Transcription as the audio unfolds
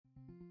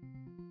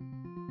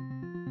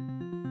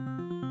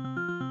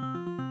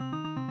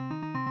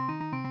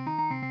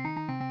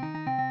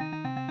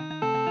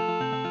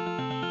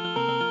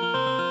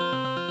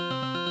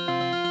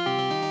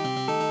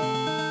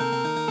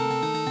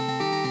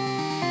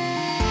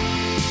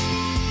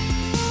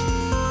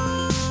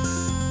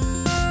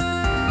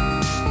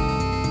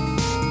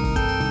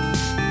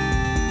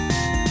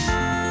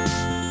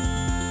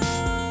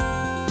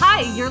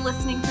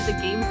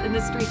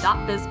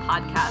gamesindustry.biz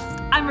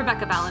podcast. I'm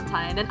Rebecca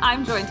Valentine, and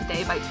I'm joined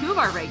today by two of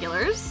our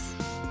regulars.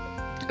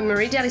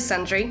 Marie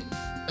D'Alessandri.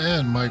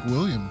 And Mike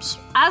Williams.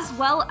 As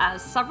well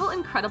as several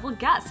incredible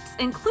guests,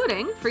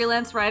 including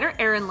freelance writer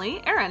Aaron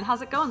Lee. Aaron,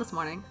 how's it going this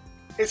morning?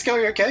 It's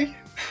going okay.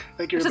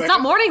 Thank you, Rebecca. It's not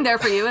morning there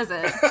for you, is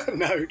it?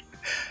 No.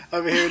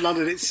 Over here in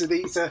London, it's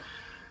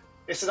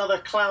another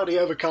cloudy,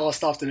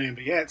 overcast afternoon.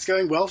 But yeah, it's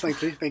going well,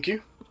 thank you. Thank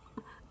you.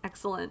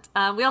 Excellent.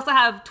 We also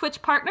have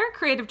Twitch partner,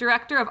 creative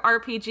director of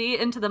RPG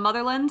Into the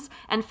Motherlands,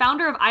 and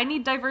founder of I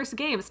Need Diverse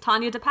Games,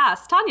 Tanya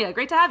DePass. Tanya,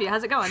 great to have you.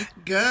 How's it going?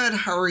 Good.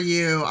 How are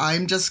you?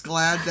 I'm just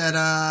glad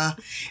that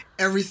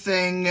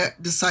everything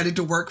decided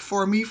to work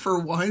for me for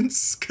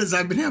once, because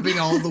I've been having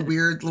all the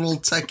weird little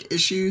tech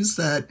issues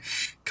that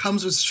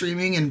comes with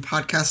streaming and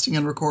podcasting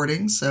and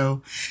recording.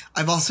 So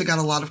I've also got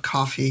a lot of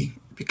coffee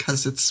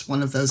because it's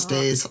one of those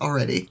days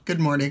already. Good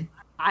morning.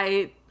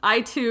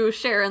 I too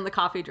share in the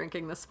coffee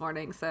drinking this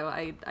morning, so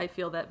I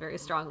feel that very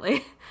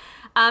strongly.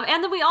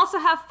 And then we also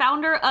have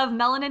founder of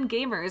Melanin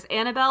Gamers,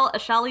 Annabelle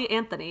Ashali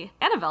Anthony.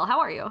 Annabelle, how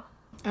are you?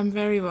 I'm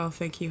very well,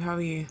 thank you. How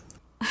are you?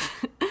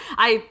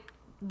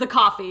 The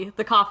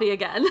coffee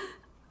again,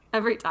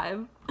 every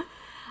time.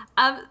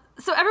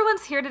 So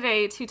everyone's here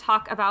today to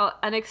talk about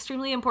an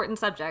extremely important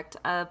subject,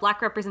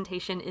 Black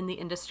representation in the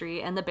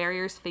industry and the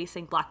barriers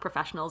facing Black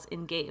professionals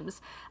in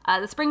games.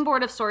 The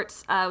springboard of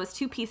sorts was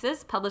two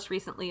pieces published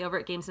recently over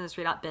at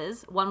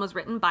gamesindustry.biz. One was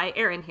written by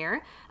Aaron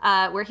here,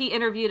 where he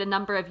interviewed a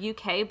number of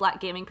UK Black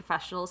gaming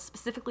professionals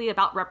specifically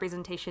about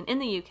representation in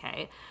the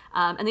UK.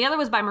 And the other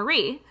was by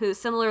Marie, who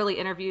similarly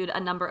interviewed a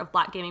number of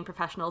Black gaming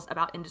professionals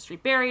about industry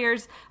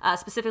barriers,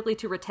 specifically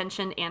to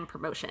retention and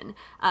promotion.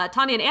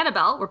 Tanya and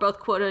Annabelle were both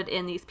quoted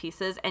in these pieces,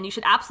 and you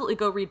should absolutely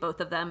go read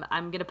both of them.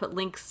 I'm going to put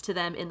links to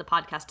them in the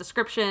podcast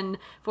description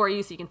for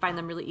you so you can find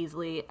them really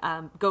easily.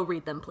 Go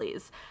read them,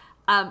 please.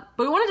 But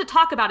we wanted to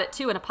talk about it,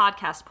 too, in a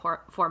podcast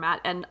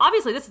format. And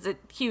obviously, this is a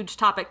huge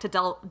topic to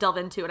delve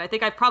into. And I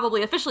think I've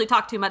probably officially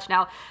talked too much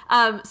now.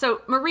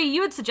 So, Marie,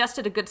 you had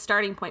suggested a good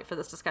starting point for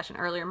this discussion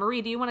earlier.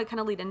 Marie, do you want to kind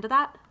of lead into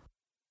that?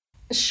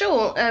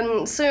 Sure.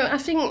 So I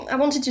think I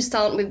wanted to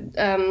start with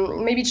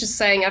maybe just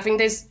saying I think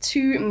there's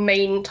two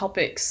main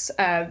topics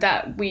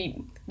that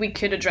we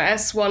could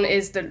address. One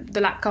is the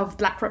lack of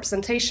Black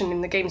representation in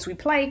the games we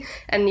play,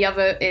 and the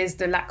other is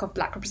the lack of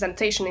Black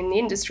representation in the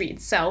industry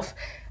itself.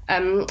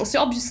 So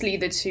obviously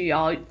the two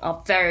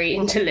are very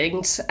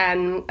interlinked,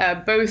 and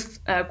both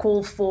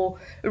call for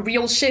a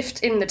real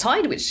shift in the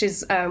tide, which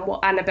is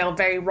what Annabelle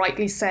very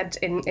rightly said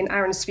in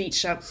Aaron's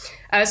feature.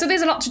 So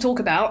there's a lot to talk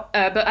about,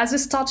 but as a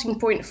starting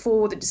point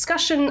for the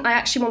discussion, I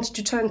actually wanted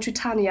to turn to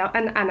Tanya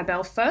and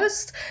Annabelle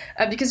first,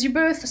 because you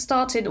both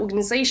started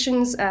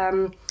organizations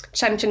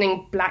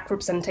championing Black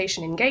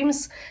representation in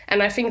games,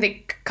 and I think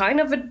they kind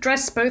of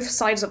address both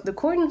sides of the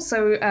coin.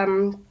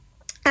 So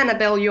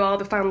Annabelle, you are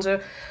the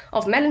founder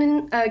of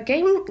Melanin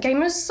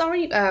Gamers,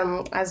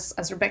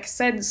 as Rebecca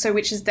said, so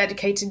which is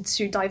dedicated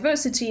to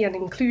diversity and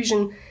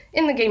inclusion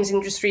in the games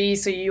industry.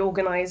 So you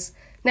organize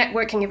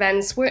networking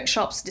events,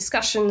 workshops,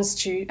 discussions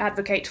to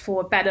advocate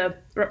for better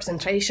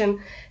representation.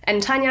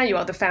 And Tanya, you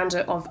are the founder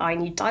of I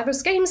Need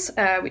Diverse Games,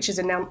 which is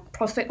a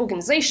non-profit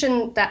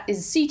organization that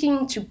is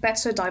seeking to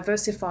better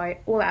diversify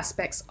all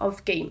aspects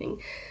of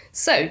gaming.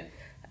 So,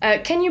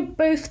 can you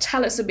both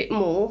tell us a bit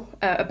more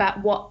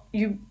about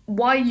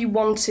why you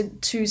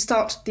wanted to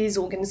start these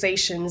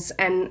organizations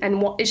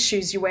and what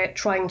issues you were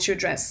trying to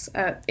address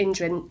in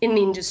the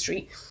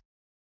industry?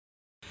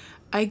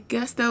 I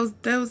guess there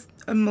was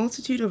a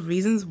multitude of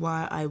reasons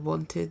why I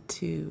wanted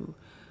to,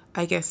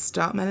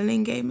 start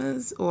Melanin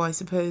Gamers, or I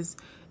suppose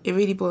it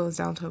really boils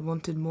down to I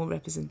wanted more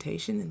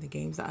representation in the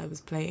games that I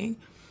was playing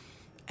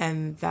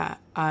and that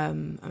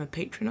I'm a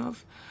patron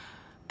of.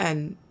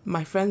 And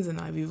my friends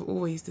and we were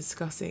always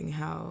discussing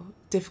how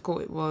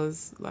difficult it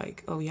was,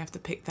 you have to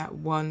pick that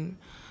one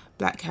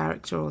Black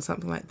character or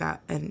something like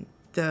that, and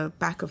the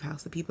back of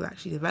house, the people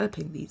actually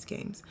developing these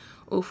games.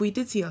 Or if we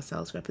did see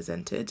ourselves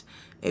represented,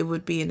 it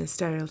would be in a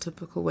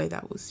stereotypical way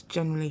that was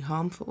generally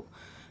harmful.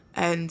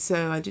 And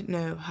so I didn't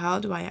know, how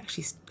do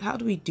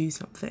we do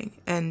something?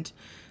 And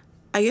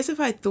I guess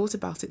if I thought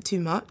about it too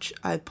much,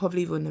 I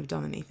probably wouldn't have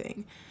done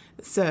anything.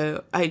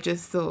 So I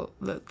just thought,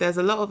 look, there's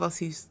a lot of us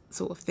who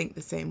sort of think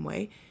the same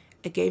way.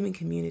 A gaming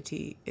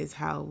community is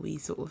how we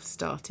sort of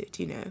started,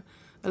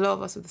 A lot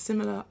of us with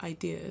similar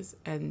ideas,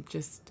 and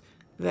just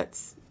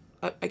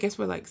I guess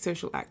we're like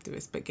social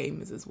activists, but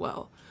gamers as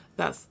well.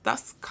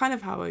 That's kind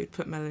of how I would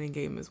put Melanin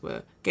Gamers.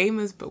 We're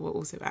gamers, but we're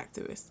also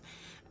activists.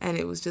 And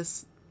it was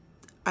just,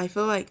 I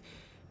feel like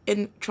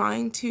in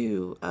trying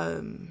to,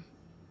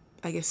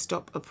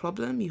 stop a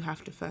problem, you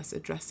have to first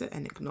address it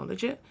and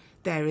acknowledge it.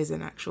 There is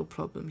an actual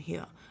problem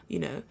here,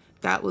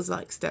 that was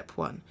like step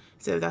one.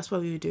 So that's why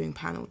we were doing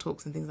panel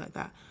talks and things like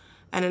that.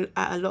 And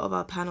at a lot of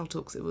our panel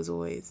talks, it was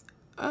always,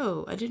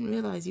 oh, I didn't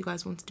realize you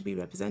guys wanted to be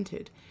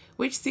represented,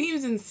 which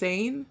seems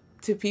insane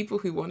to people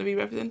who want to be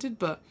represented,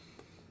 but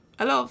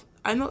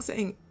I'm not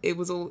saying it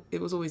was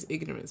always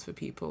ignorance for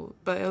people,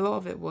 but a lot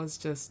of it was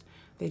just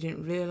they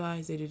didn't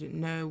realize, they didn't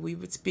know. We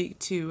would speak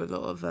to a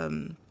lot of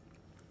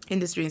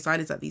industry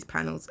insiders at these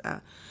panels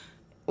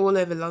all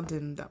over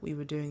London that we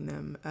were doing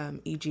them,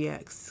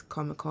 EGX,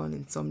 Comic-Con,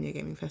 Insomnia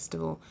Gaming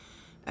Festival,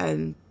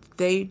 and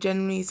they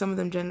generally, some of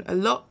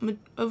them,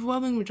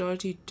 overwhelming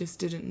majority just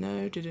didn't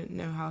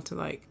know how to,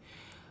 like,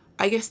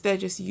 I guess they're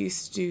just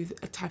used to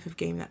a type of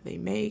game that they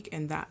make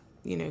and that,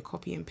 you know,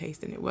 copy and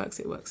paste and it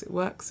works,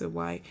 so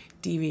why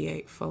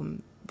deviate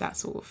from that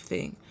sort of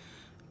thing?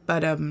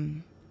 But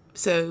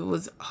so it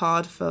was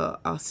hard for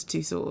us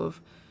to sort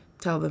of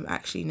tell them,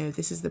 actually, no,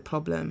 this is the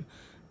problem,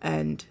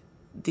 and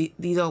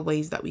these are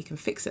ways that we can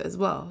fix it as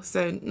well.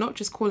 So not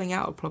just calling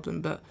out a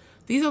problem, but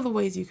these are the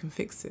ways you can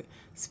fix it.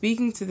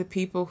 Speaking to the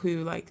people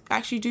who, like,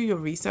 actually do your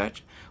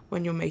research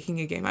when you're making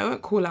a game. I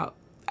won't call out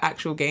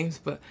actual games,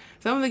 but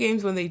some of the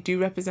games, when they do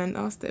represent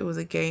us, there was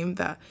a game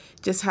that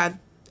just had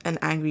an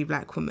angry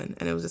black woman,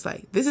 and it was just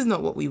like, this is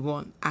not what we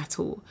want at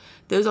all.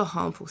 Those are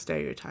harmful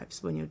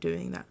stereotypes when you're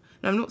doing that.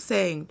 Now, I'm not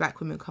saying black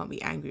women can't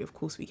be angry, of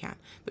course we can,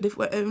 but if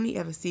we're only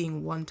ever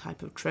seeing one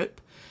type of trope,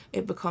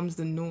 it becomes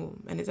the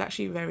norm, and it's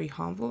actually very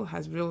harmful, it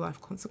has real life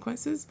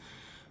consequences.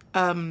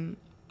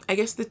 I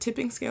guess the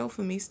tipping scale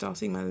for me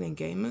starting Meddling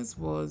Gamers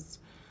was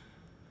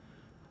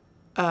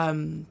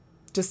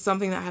just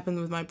something that happened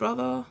with my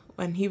brother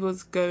when he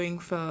wanted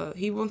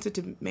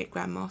to make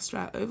Grandmaster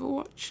at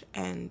Overwatch,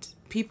 and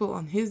people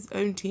on his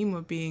own team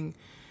were being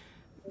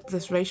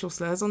this racial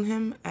slurs on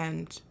him,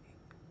 and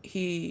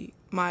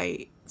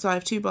so I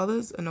have two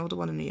brothers, an older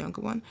one and a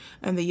younger one,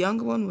 and the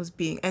younger one was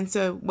and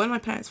so when my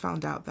parents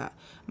found out that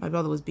my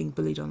brother was being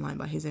bullied online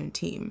by his own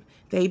team,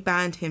 they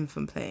banned him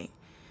from playing.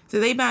 So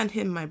they banned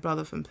my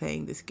brother, from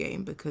playing this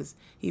game because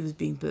he was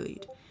being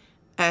bullied.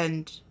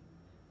 And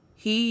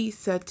he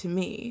said to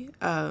me,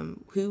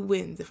 who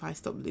wins if I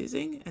stop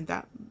losing? And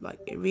that, like,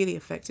 it really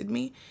affected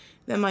me.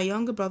 Then my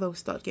younger brother would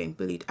start getting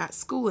bullied at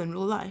school in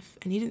real life,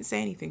 and he didn't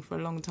say anything for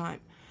a long time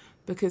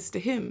because to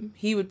him,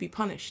 he would be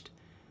punished.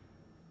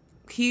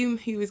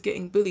 He was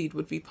getting bullied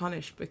would be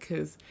punished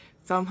because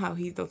somehow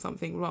he's done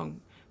something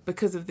wrong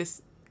because of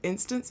this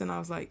instance. And I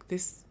was like,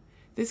 this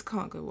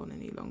can't go on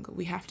any longer.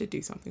 We have to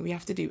do something. We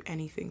have to do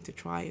anything to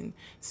try and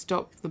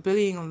stop the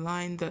bullying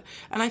online.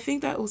 And I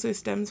think that also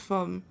stems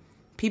from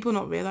people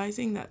not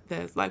realizing that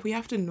we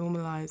have to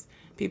normalize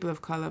people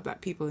of color,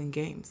 black people in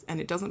games,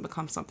 and it doesn't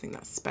become something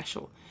that's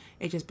special.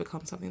 It just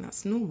becomes something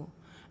that's normal.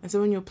 And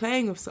so when you're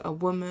playing with a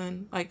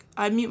woman, like,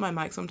 I mute my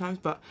mic sometimes,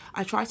 but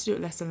I try to do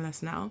it less and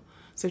less now.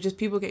 So just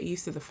people get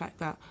used to the fact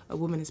that a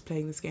woman is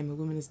playing this game, a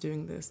woman is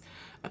doing this,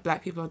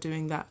 black people are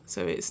doing that.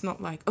 So it's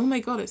not like, oh my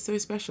God, it's so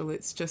special.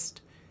 It's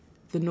just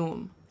the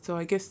norm. So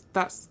I guess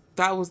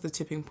that was the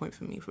tipping point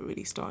for me for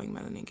really starting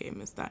Meddling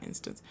Gamers, that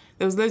instance.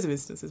 There was loads of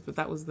instances, but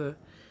that was the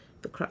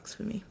crux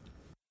for me.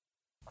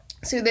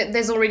 So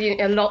there's already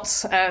a lot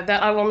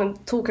that I want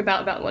to talk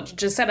about what you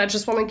just said. I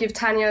just want to give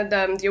Tanya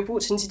the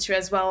opportunity to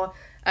as well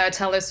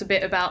tell us a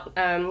bit about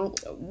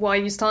why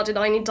you started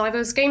I Need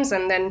Diverse Games,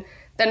 and then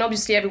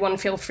obviously everyone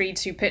feel free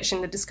to pitch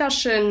in the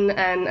discussion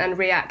and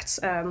react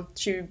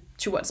to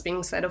what's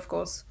being said, of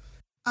course.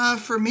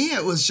 For me,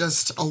 it was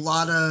just a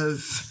lot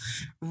of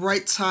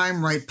right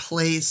time, right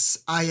place.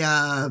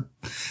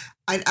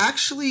 I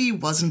actually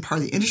wasn't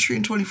part of the industry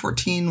in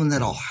 2014 when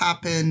that all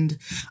happened.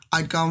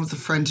 I'd gone with a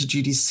friend to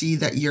GDC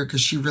that year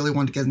because she really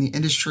wanted to get in the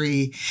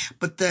industry.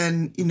 But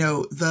then, you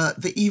know,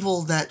 the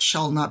evil that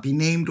shall not be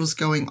named was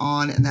going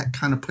on, and that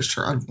kind of pushed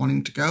her out of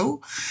wanting to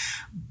go.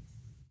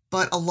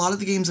 But a lot of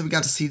the games that we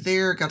got to see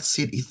there, got to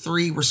see at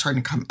E3, were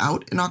starting to come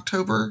out in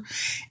October.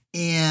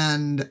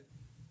 And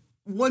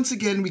once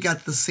again, we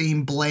got the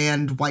same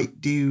bland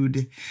white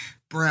dude,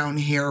 brown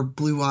hair,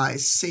 blue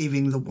eyes,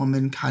 saving the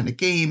woman kind of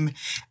game.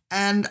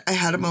 And I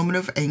had a moment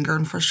of anger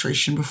and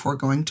frustration before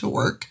going to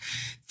work,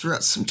 threw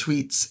out some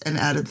tweets, and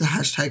added the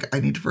hashtag I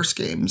Need Diverse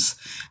Games.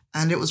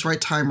 And it was right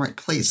time, right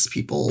place.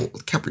 People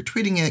kept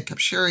retweeting it,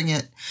 kept sharing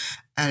it,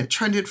 and it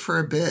trended for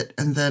a bit.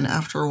 And then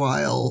after a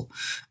while,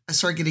 I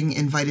started getting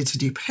invited to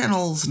do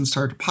panels and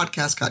started a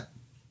podcast,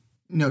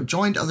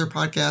 joined other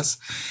podcasts.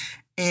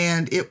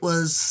 And it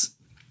was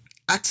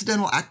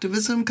accidental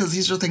activism, because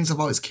these are things I've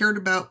always cared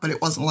about, but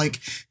it wasn't like,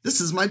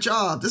 this is my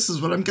job, this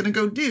is what I'm going to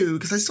go do,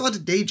 because I still had a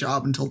day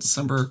job until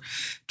December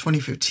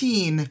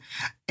 2015.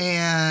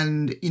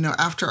 And,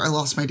 after I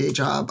lost my day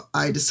job,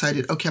 I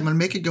decided, okay, I'm going to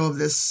make a go of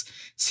this,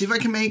 see if I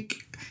can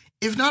make,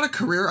 if not a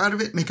career out of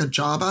it, make a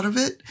job out of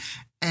it,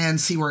 and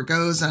see where it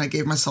goes. And I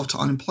gave myself till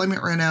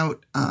unemployment ran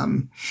out,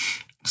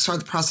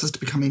 started the process to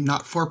become a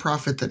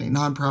not-for-profit, then a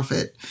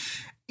nonprofit.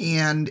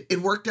 And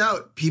it worked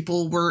out.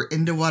 People were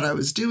into what I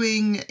was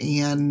doing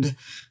and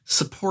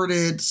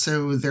supported.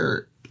 So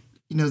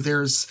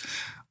there's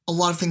a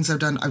lot of things I've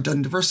done. I've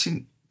done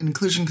diversity and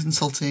inclusion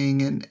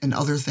consulting and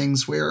other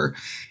things where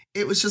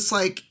it was just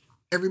like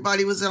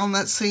everybody was on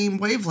that same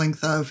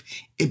wavelength of,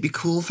 it'd be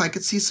cool if I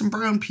could see some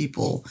brown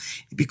people.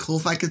 It'd be cool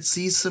if I could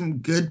see some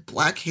good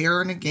black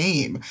hair in a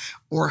game,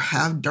 or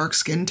have dark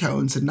skin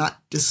tones and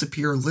not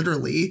disappear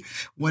literally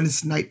when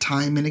it's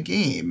nighttime in a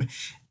game.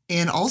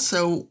 And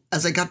also,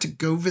 as I got to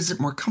go visit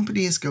more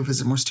companies, go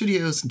visit more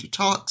studios and do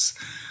talks,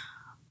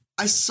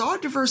 I saw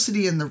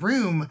diversity in the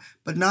room,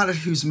 but not at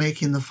who's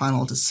making the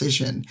final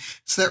decision.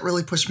 So that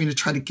really pushed me to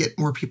try to get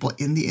more people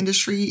in the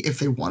industry if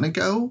they want to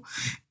go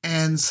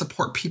and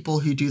support people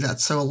who do that.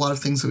 So a lot of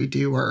things that we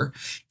do are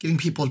getting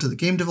people to the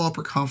Game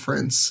Developer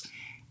Conference,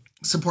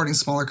 supporting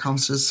smaller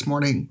conferences,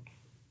 supporting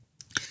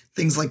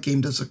things like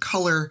Game Devs of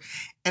Color,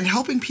 and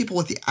helping people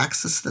with the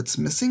access that's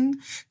missing.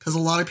 Because a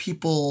lot of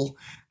people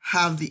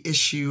have the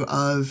issue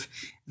of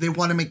they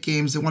want to make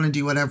games, they want to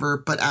do whatever,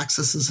 but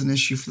access is an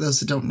issue. For those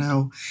that don't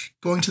know,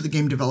 going to the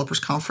Game Developers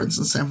Conference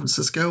in San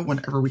Francisco,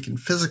 whenever we can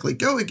physically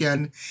go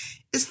again,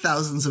 is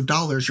thousands of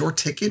dollars. Your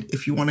ticket,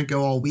 if you want to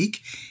go all week,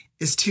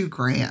 is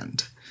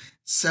 $2,000.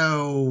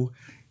 So,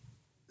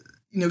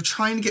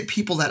 trying to get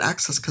people that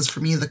access, because for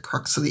me, the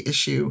crux of the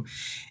issue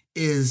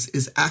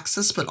is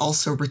access, but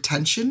also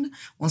retention.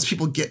 Once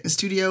people get in the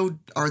studio,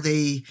 are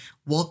they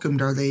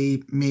welcomed? Are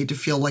they made to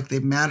feel like they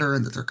matter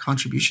and that their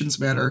contributions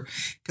matter?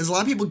 Because a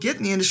lot of people get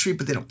in the industry,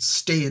 but they don't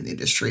stay in the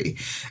industry.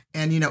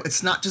 And,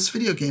 it's not just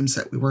video games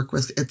that we work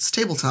with. It's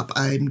tabletop.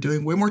 I'm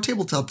doing way more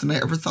tabletop than I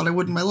ever thought I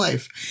would in my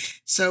life.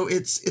 So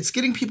it's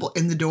getting people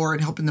in the door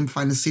and helping them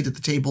find a seat at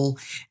the table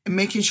and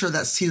making sure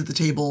that seat at the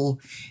table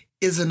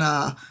isn't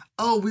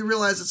we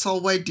realize it's all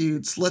white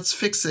dudes, let's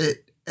fix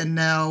it. And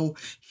now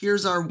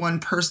here's our one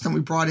person that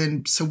we brought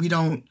in so we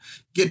don't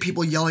get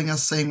people yelling at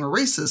us saying we're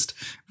racist,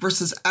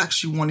 versus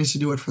actually wanting to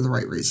do it for the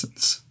right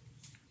reasons.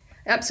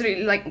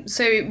 Absolutely.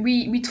 So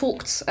we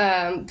talked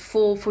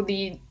for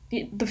the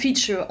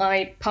feature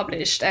I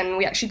published, and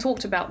we actually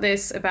talked about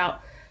this,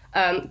 about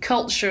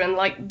culture and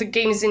the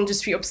games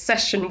industry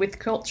obsession with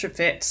culture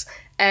fit.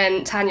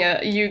 And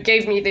Tanya, you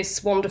gave me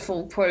this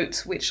wonderful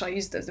quote, which I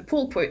used as a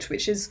pull quote,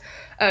 which is,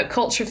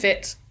 culture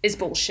fit is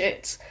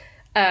bullshit.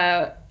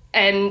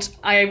 And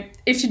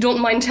if you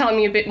don't mind telling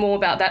me a bit more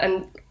about that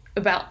and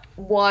about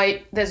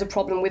why there's a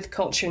problem with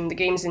culture in the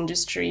games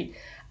industry,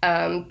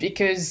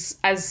 because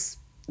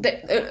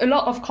a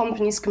lot of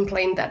companies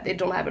complain that they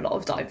don't have a lot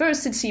of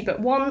diversity,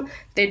 but one,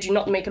 they do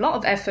not make a lot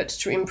of effort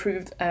to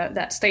improve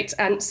that state.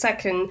 And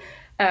second,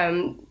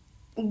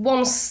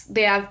 once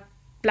they have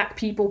Black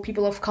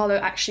people of color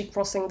actually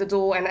crossing the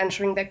door and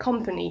entering their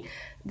company,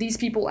 these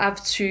people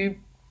have to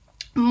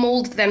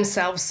mold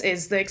themselves,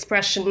 is the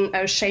expression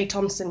Shay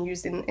Thompson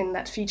used in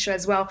that feature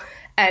as well,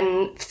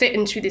 and fit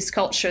into this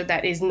culture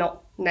that is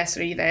not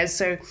necessarily theirs.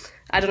 So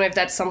I don't know if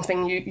that's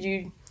something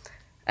you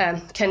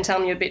can tell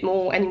me a bit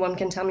more, anyone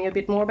can tell me a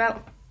bit more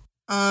about.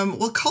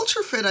 Well,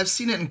 culture fit, I've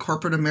seen it in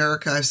corporate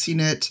America. I've seen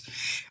it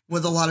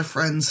with a lot of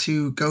friends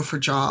who go for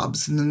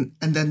jobs and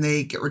then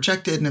they get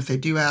rejected. And if they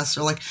do ask,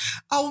 they're like,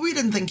 oh, we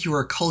didn't think you were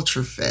a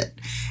culture fit.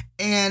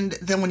 And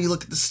then when you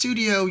look at the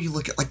studio, you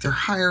look at their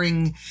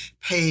hiring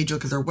page,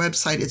 look at their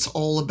website, it's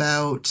all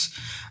about,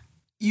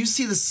 you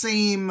see the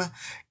same,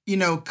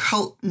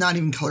 not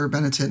even Color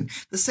Benetton,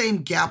 the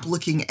same Gap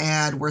looking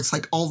ad where it's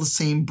all the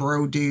same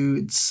bro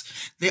dudes.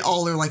 They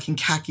all are in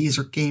khakis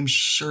or game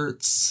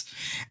shirts.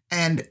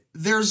 And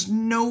there's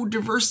no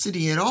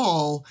diversity at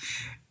all.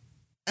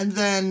 And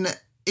then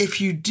if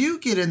you do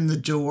get in the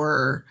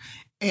door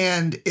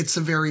and it's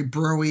a very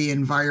bro-y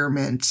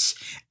environment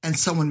and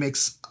someone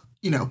makes,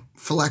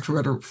 for lack of a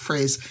better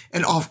phrase,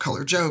 an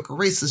off-color joke, a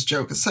racist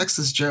joke, a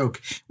sexist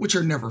joke, which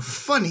are never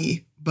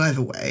funny, by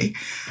the way,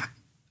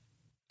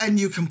 and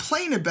you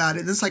complain about it,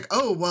 and it's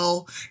oh,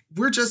 well,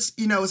 we're just,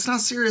 it's not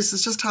serious.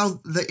 It's just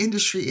how the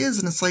industry is.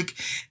 And it's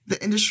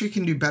the industry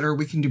can do better.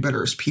 We can do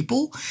better as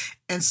people.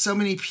 And so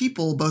many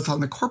people, both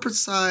on the corporate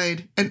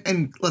side,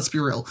 and let's be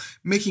real,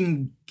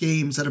 making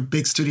games at a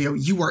big studio,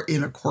 you are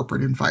in a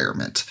corporate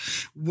environment.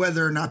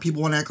 Whether or not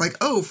people want to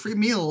act free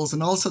meals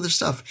and all this other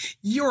stuff,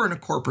 you're in a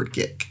corporate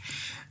gig.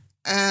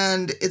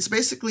 And it's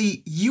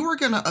basically, you are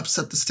going to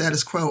upset the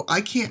status quo.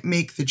 I can't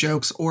make the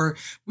jokes, or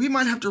we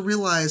might have to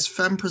realize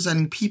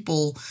femme-presenting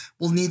people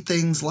will need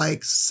things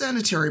like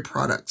sanitary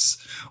products,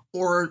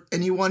 or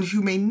anyone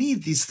who may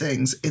need these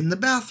things in the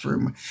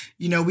bathroom.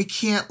 We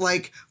can't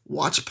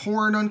watch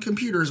porn on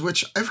computers,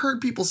 which I've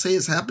heard people say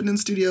has happened in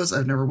studios.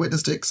 I've never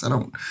witnessed it because I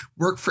don't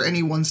work for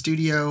any one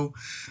studio.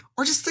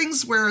 Or just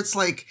things where it's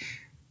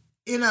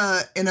in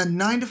a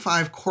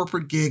 9-to-5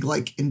 corporate gig,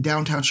 in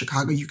downtown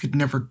Chicago, you could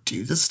never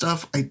do this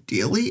stuff,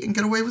 ideally, and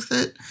get away with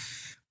it.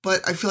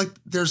 But I feel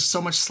there's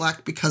so much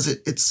slack because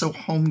it's so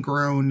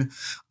homegrown.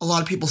 A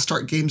lot of people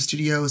start game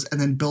studios and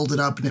then build it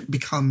up, and it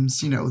becomes,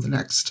 the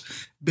next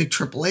big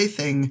AAA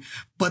thing.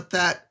 But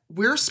that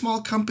we're a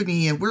small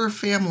company and we're a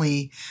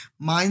family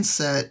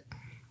mindset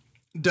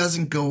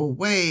doesn't go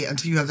away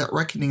until you have that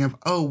reckoning of,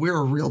 oh, we're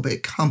a real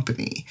big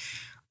company.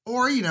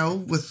 Or,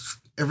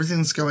 with everything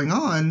that's going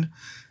on,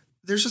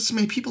 there's just so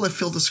many people that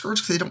feel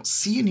discouraged because they don't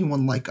see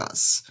anyone like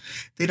us.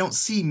 They don't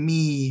see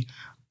me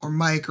or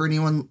Mike or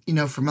anyone,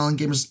 from Melon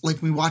Gamers.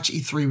 We watch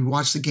E3, we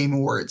watch the Game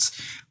Awards.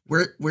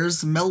 Where's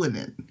the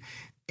melanin?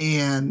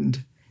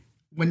 And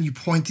when you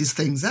point these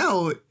things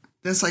out,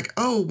 then it's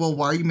oh, well,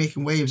 why are you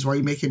making waves? Why are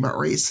you making about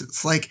race?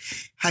 It's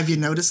have you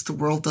noticed the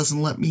world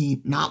doesn't let me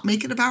not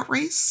make it about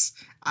race?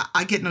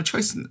 I get no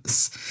choice in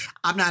this.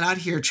 I'm not out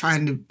here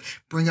trying to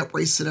bring up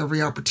race at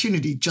every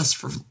opportunity just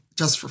for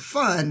just for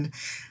fun,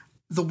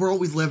 the world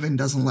we live in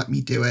doesn't let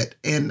me do it.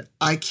 And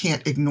I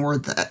can't ignore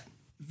that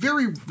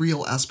very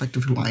real aspect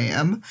of who I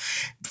am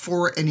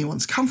for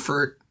anyone's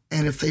comfort.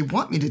 And if they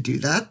want me to do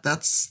that,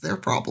 that's their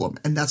problem.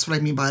 And that's what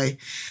I mean by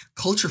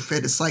culture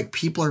fit. It's like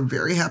people are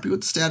very happy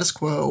with the status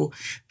quo.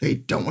 They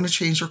don't want to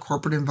change their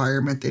corporate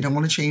environment. They don't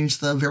want to change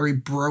the very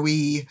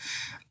bro-y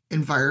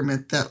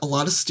environment that a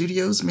lot of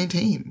studios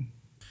maintain.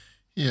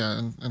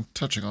 Yeah, and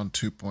touching on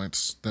 2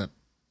 points that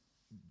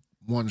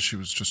one, she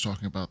was just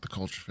talking about the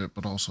culture fit,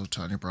 but also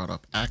Tanya brought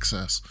up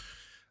access.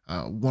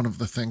 One of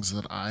the things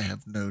that I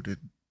have noted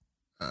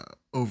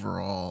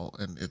overall,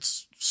 and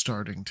it's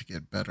starting to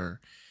get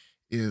better,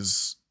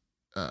 is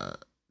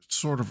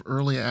sort of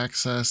early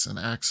access and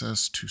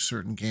access to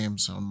certain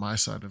games on my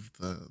side of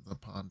the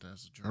pond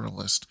as a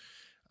journalist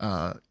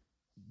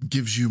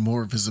gives you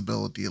more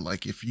visibility.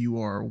 Like if you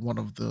are one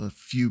of the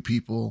few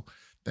people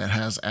that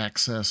has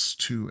access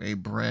to a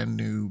brand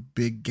new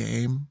big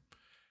game,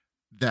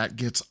 that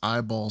gets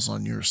eyeballs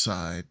on your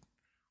side,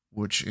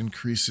 which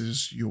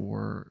increases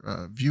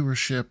your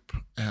viewership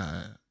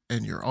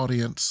and your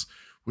audience,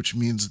 which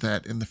means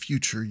that in the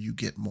future you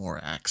get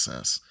more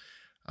access.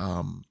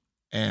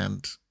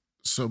 And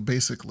so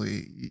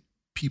basically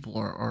people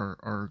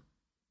are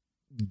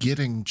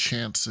getting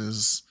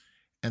chances,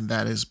 and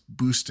that is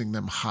boosting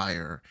them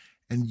higher.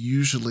 And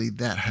usually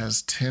that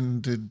has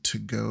tended to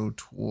go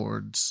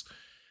towards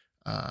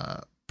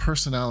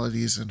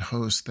personalities and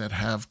hosts that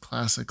have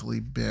classically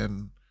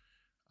been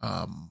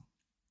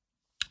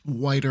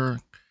whiter,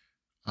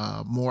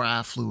 more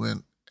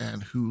affluent,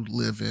 and who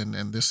live in,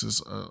 and this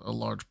is a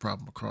large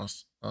problem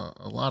across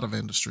a lot of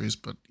industries,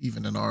 but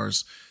even in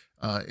ours,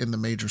 in the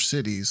major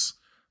cities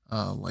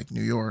like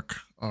New York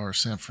or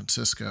San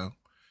Francisco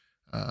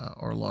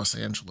or Los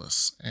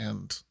Angeles.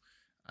 And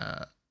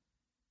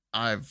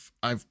I've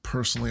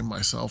personally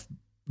myself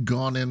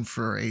gone in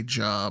for a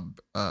job.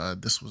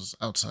 This was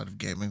outside of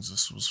gaming.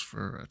 This was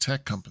for a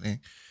tech company,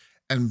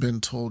 and been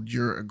told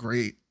you're a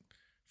great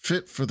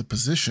fit for the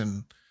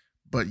position,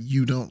 but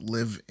you don't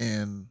live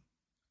in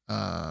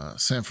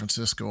San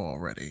Francisco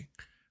already,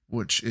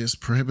 which is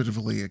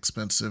prohibitively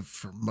expensive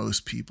for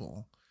most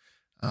people.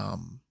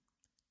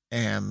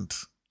 And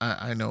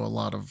I know a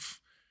lot of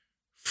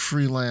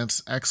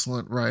freelance,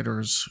 excellent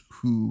writers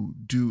who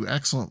do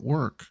excellent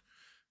work,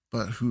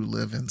 but who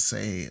live in,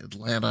 say,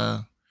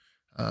 Atlanta,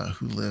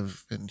 who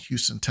live in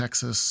Houston,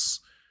 Texas,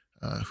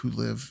 who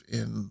live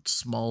in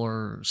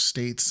smaller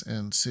states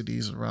and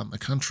cities around the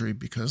country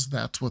because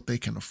that's what they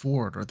can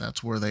afford, or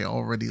that's where they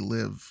already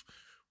live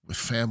with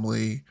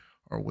family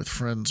or with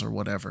friends or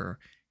whatever.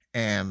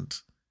 And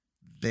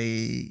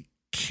they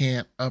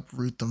can't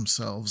uproot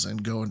themselves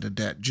and go into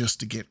debt just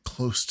to get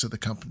close to the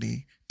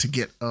company, to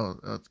get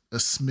a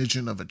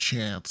smidgen of a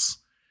chance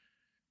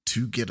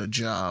to get a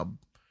job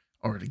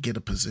or to get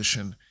a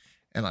position.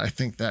 And I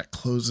think that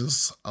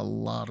closes a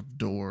lot of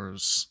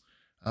doors.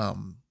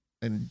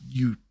 And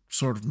you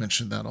sort of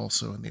mentioned that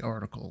also in the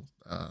article,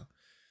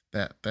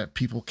 that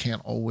people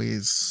can't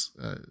always,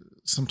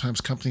 sometimes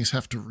companies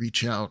have to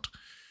reach out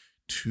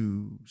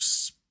to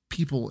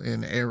people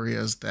in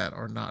areas that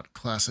are not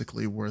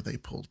classically where they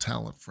pull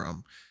talent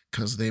from,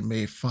 because they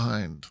may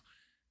find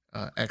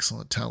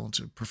excellent,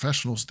 talented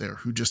professionals there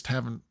who just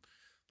haven't,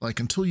 like,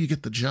 until you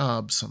get the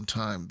job,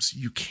 sometimes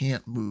you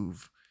can't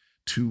move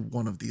to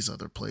one of these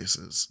other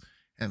places.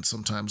 And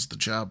sometimes the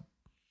job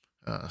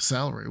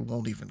salary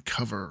won't even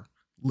cover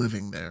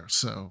living there.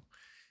 So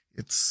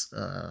it's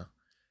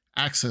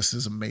access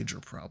is a major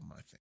problem,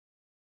 I think.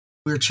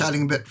 We were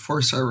chatting a bit before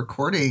we started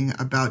recording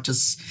about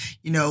just,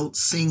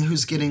 seeing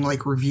who's getting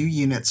like review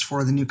units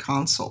for the new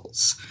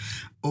consoles,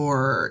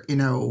 or,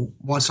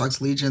 Watch Dogs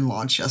Legion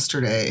launched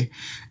yesterday,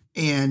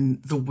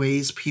 and the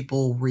ways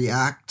people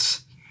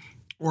react,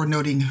 or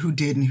noting who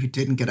did and who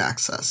didn't get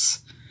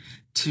access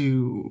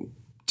to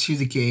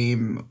the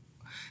game,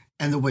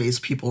 and the ways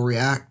people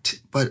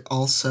react. But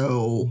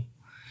also,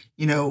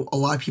 a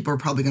lot of people are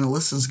probably going to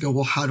listen and go,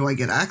 well, how do I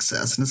get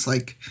access? And it's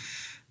like,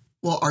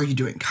 well, are you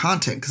doing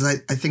content? Because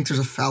I think there's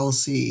a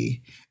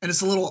fallacy, and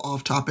it's a little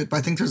off topic, but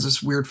I think there's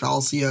this weird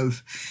fallacy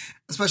of,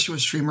 especially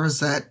with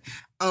streamers, that,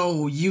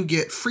 oh, you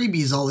get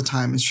freebies all the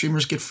time and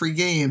streamers get free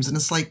games. And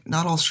it's like,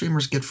 not all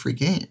streamers get free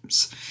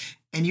games.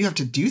 And you have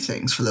to do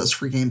things for those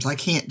free games. I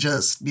can't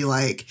just be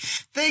like,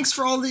 thanks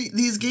for all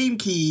these game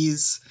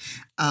keys.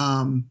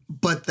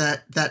 But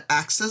that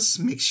access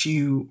makes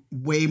you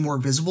way more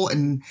visible,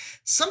 and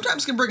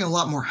sometimes can bring a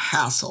lot more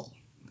hassle,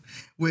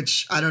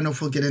 which I don't know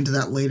if we'll get into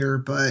that later,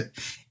 but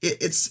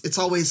it's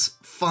always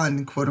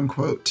fun, quote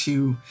unquote,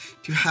 to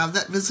have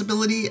that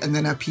visibility and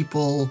then have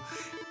people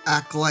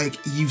act like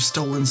you've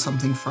stolen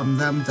something from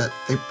them that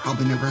they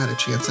probably never had a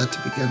chance at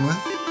to begin with.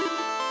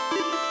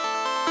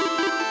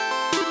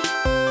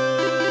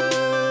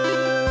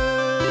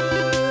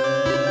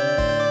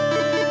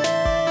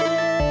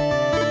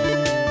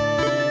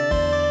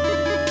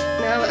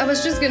 Now, I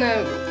was just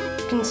gonna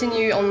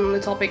continue on the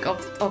topic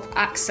of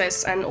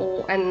access and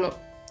on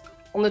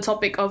the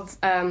topic of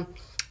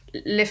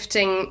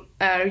lifting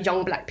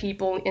young black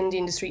people in the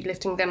industry,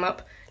 lifting them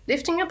up.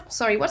 Lifting up?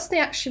 Sorry, what's the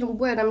actual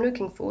word I'm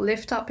looking for?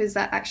 Lift up, is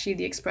that actually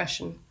the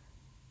expression?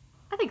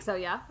 I think so,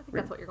 yeah. I think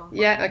that's what you're going for.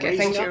 Yeah, okay,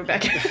 Raising thank you, up?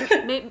 Rebecca.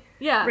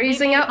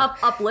 Raising maybe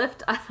up?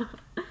 uplift.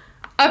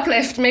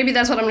 Uplift, maybe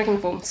that's what I'm looking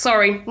for.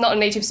 Sorry, not a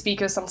native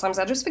speaker, sometimes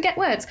I just forget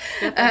words.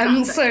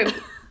 So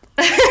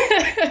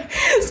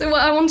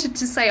what I wanted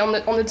to say on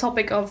the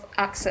topic of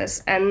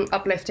access and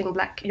uplifting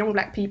young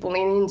black people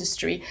in the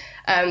industry,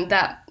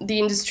 that the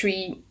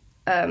industry,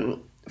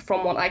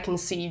 from what I can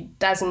see,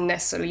 doesn't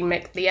necessarily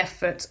make the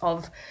effort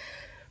of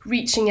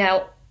reaching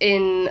out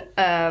in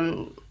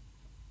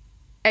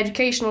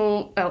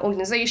educational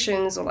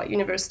organizations or like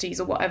universities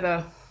or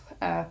whatever,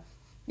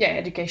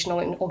 educational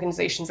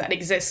organizations that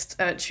exist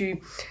to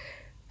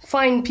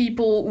find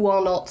people who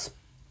are not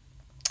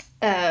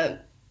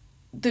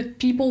the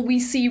people we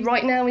see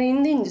right now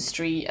in the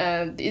industry.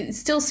 It's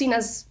still seen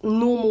as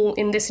normal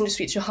in this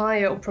industry to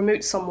hire or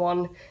promote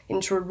someone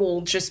into a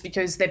role just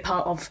because they're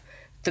part of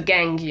the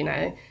gang, you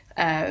know.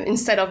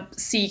 Instead of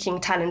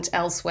seeking talent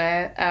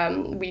elsewhere,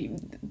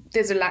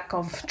 there's a lack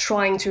of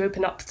trying to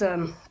open up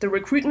the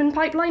recruitment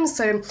pipeline.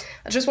 So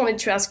I just wanted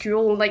to ask you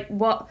all, like,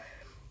 what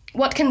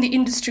can the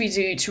industry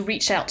do to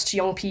reach out to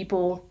young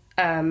people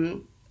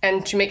and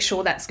to make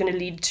sure that's going to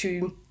lead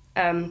to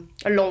a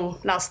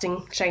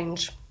long-lasting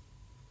change?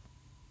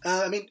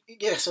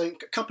 So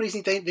companies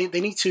they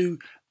need to,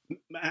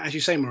 as you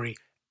say, Marie,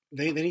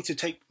 they need to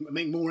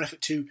make more effort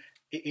to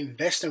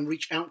invest and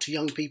reach out to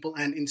young people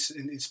and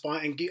inspire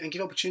and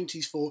give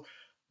opportunities for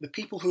the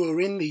people who are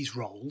in these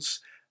roles,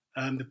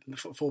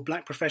 for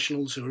black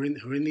professionals who are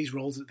in these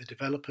roles, the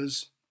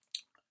developers,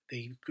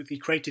 the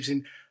creatives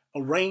in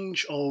a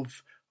range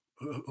of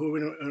who are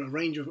in a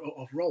range of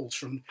roles,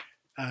 from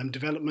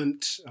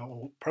development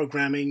or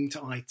programming to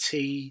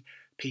IT,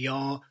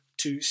 PR,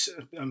 to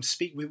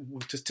speak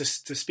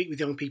with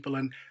young people,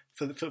 and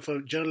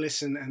for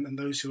journalists and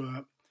those who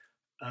are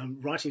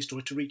writing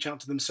stories to reach out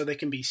to them so they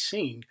can be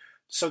seen,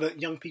 so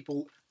that young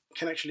people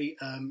can actually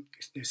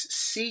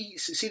see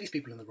these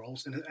people in the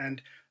roles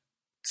and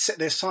set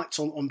their sights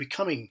on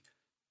becoming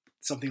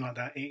something like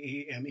that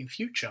in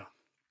future.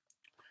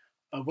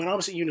 When I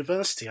was at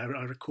university, I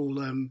recall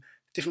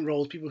different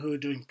roles, people who are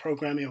doing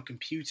programming or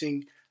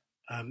computing,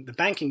 the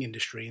banking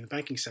industry, in the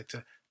banking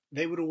sector.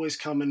 They would always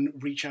come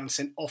and reach out and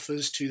send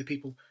offers to the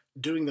people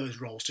doing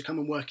those roles to come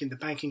and work in the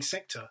banking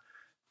sector.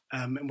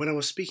 And when I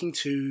was speaking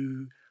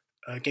to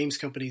games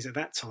companies at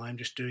that time,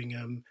 just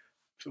doing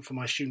for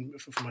my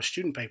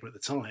student paper at the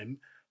time,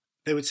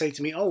 they would say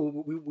to me,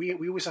 "Oh, we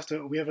always have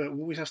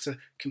to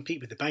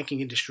compete with the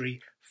banking industry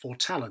for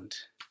talent."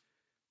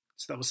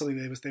 So that was something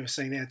they were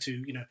saying there to,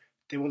 you know,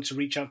 they want to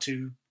reach out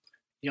to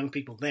young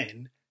people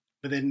then,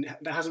 but then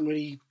that hasn't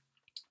really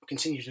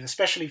continued, and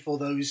especially for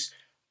those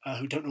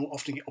who don't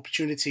often get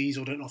opportunities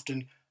or don't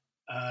often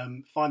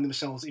find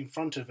themselves in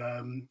front of,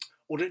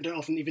 or don't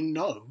often even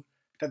know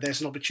that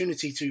there's an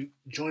opportunity to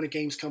join a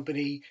games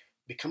company,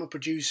 become a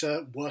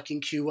producer, work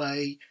in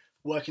QA,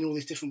 work in all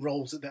these different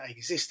roles that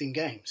exist in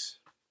games.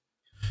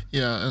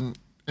 Yeah, and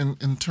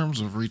in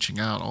terms of reaching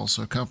out,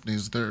 also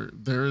companies,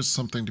 there is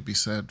something to be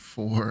said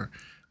for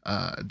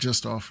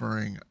just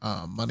offering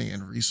money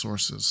and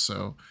resources.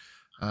 So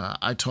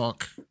I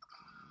talk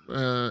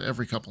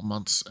every couple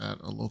months at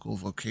a local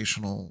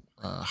vocational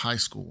high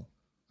school,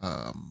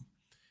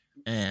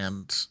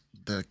 and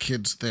the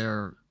kids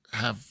there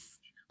have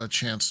a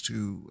chance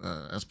to,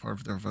 as part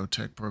of their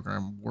VOTEC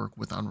program, work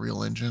with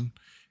Unreal Engine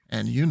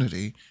and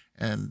Unity,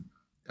 and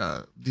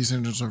these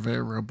engines are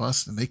very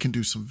robust, and they can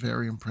do some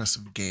very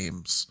impressive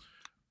games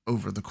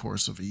over the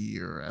course of a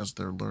year as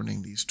they're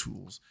learning these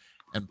tools.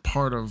 And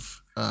part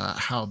of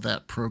how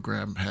that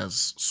program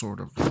has sort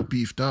of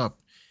beefed up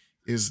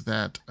is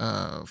that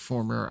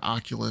former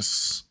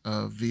Oculus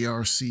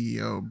VR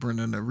CEO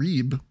Brennan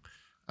Arib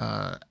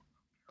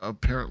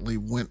apparently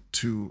went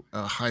to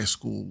a high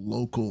school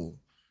local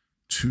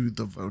to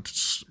the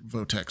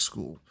VOTEC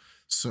school.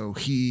 So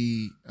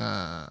he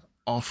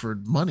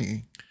offered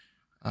money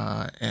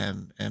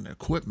and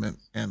equipment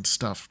and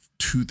stuff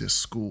to this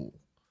school,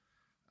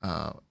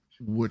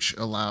 which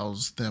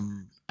allows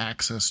them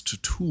access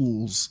to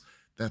tools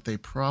that they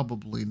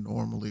probably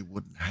normally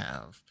wouldn't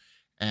have.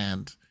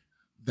 And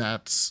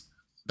that's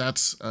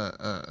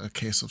a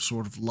case of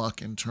sort of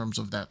luck in terms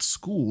of that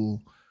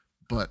school,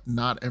 but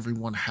not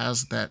everyone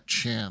has that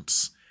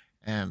chance.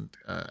 And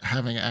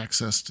having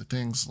access to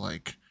things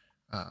like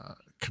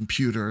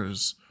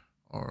computers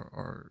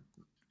or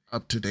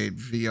up-to-date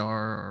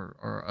VR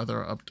or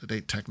other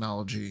up-to-date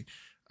technology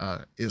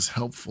is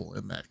helpful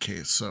in that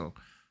case. So,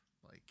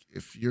 like,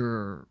 if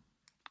you're,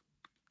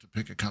 to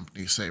pick a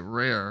company, say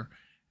Rare,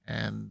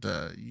 and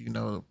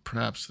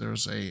perhaps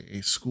there's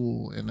a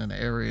school in an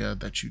area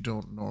that you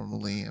don't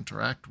normally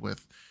interact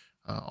with,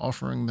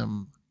 offering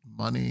them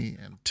money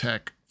and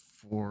tech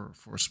for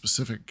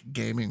specific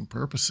gaming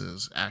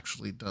purposes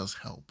actually does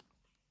help.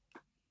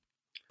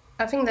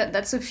 I think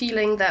that's a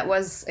feeling that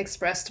was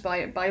expressed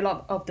by a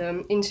lot of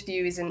the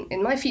interviews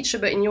in my feature,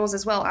 but in yours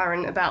as well,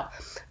 Aaron, about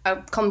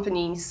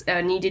companies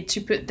needed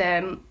to put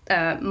their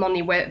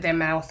money where their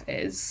mouth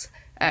is.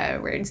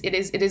 where it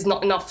is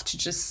not enough to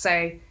just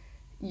say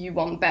you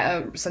want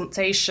better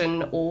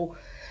representation or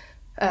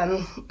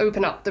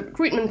open up the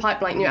recruitment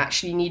pipeline. You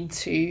actually need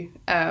to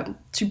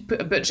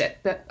put a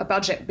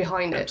budget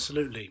behind it.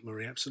 Absolutely,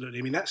 Marie. Absolutely.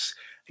 I mean, that's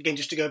again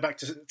just to go back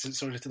to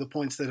the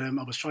points that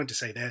I was trying to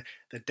say there.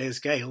 That Des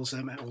Gales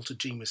at Altered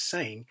Gene was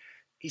saying.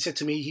 He said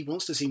to me he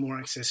wants to see more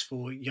access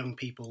for young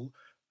people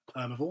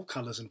of all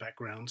colours and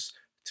backgrounds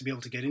to be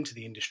able to get into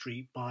the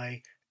industry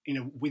by,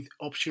 with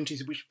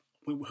opportunities which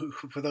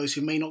for those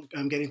who may not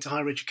get into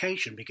higher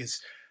education,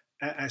 because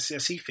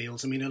as he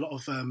feels, I mean, a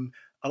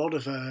lot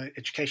of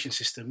education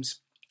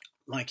systems,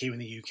 like here in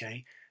the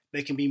UK,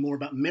 they can be more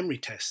about memory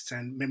tests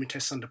and memory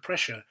tests under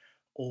pressure,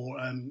 or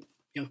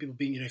young people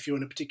being, if you're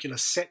in a particular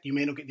set, you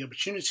may not get the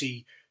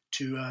opportunity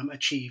to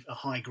achieve a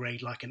high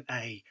grade like an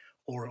A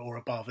or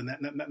above, and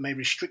that may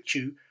restrict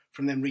you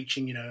from them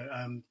reaching,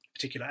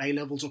 particular A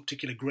levels or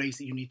particular grades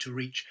that you need to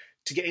reach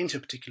to get into a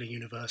particular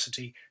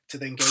university to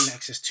then gain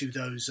access to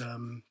those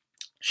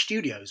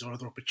studios or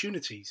other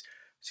opportunities.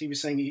 So he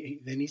was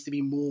saying there needs to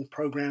be more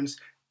programs,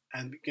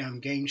 and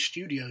game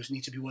studios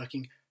need to be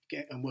working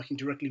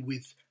directly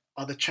with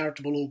other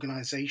charitable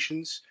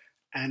organisations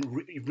and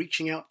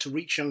reaching out to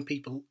reach young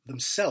people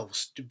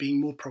themselves, to being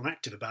more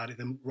proactive about it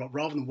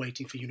rather than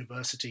waiting for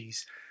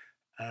universities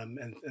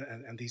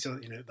and these are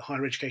the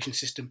higher education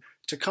system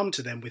to come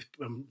to them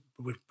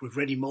with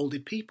ready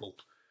molded people.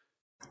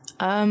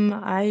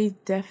 I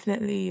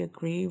definitely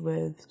agree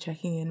with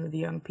checking in with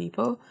young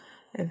people.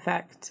 In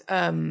fact,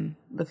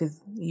 because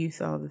youth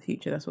are the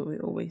future, that's what we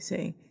always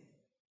say.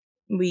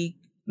 We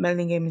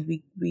Melanin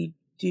Gamers, we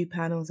do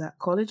panels at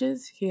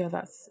colleges here.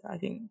 That's I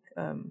think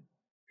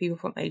people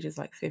from ages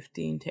like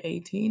 15 to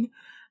 18.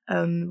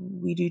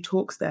 We do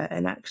talks there,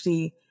 and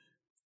actually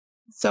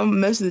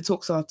most of the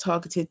talks are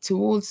targeted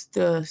towards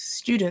the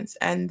students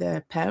and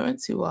their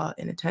parents who are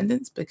in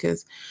attendance,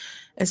 because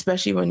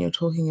especially when you're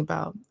talking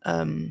about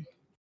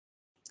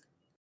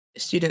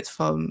students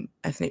from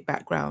ethnic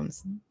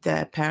backgrounds,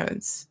 their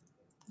parents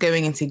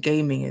going into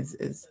gaming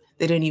is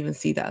they don't even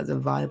see that as a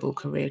viable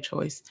career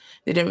choice.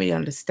 They don't really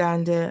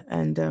understand it,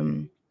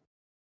 and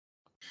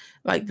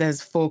like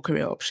there's 4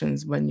 career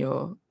options when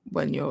you're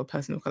a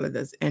person of color.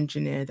 There's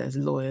engineer, there's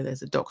lawyer,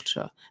 there's a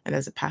doctor, and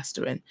there's a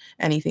pastor, and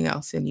anything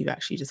else, and you've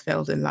actually just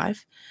failed in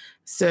life.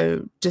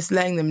 So just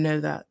letting them know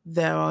that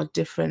there are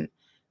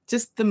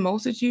just the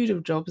multitude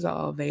of jobs that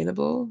are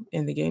available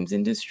in the games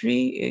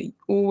industry.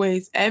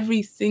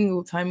 Every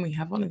single time we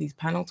have one of these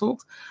panel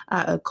talks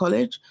at a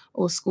college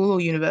or school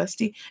or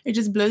university, it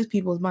just blows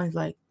people's minds.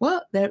 Like,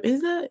 what? There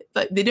is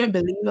like, they don't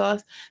believe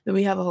us. Then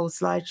we have a whole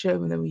slideshow,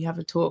 and then we have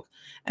a talk,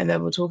 and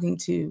then we're talking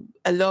to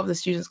a lot of the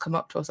students come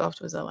up to us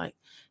afterwards. Are like,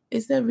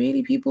 is there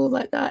really people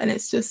like that? And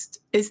it's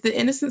the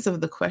innocence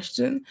of the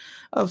question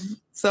of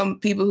some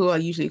people who are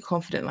usually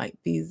confident, like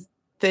these.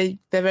 They're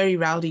very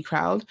rowdy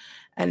crowd,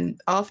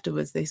 and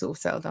afterwards they sort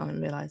of settle down and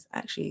realize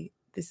actually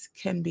this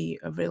can be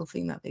a real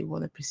thing that they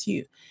want to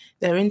pursue.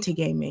 They're into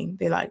gaming,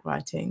 they like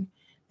writing,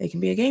 they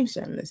can be a games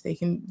journalist, they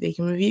can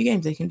review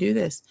games, they can do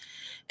this.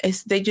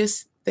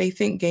 They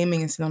think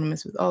gaming is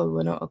synonymous with, oh,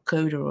 we're not a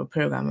coder or a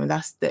programmer.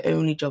 That's the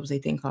only jobs they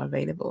think are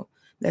available.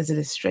 There's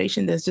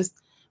illustration, there's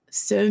just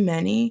so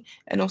many,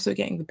 and also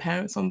getting the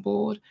parents on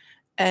board,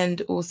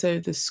 and also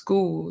the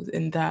schools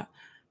in that,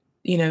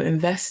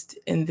 invest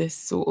in this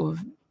sort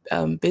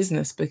of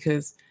business,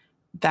 because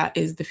that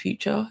is the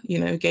future.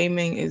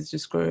 Gaming is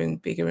just growing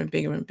bigger and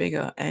bigger and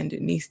bigger, and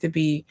it needs to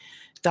be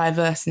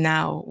diverse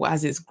now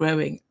as it's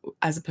growing,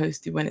 as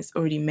opposed to when it's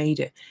already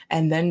made it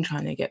and then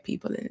trying to get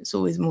people in. It's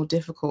always more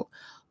difficult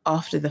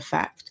after the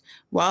fact.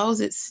 Whilst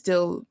it's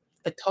still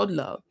a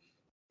toddler,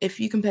 if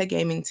you compare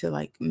gaming to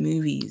like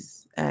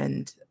movies,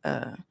 and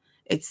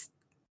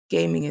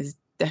gaming is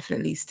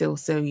definitely still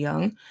so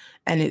young,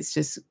 and it's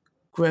just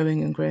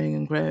growing and growing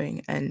and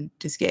growing, and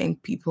just getting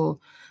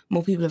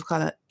more people of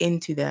color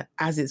into that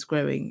as it's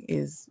growing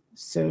is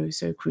so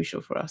crucial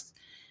for us.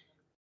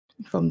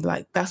 From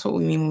that's what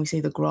we mean when we say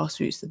the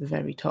grassroots to the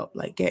very top,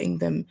 like getting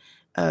them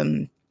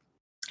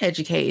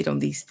educated on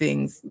these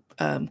things,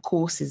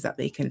 courses that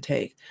they can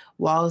take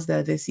whilst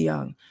they're this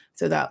young,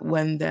 so that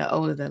when they're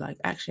older, they're like,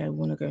 actually, I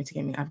want to go into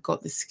gaming. I've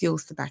got the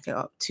skills to back it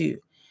up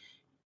too.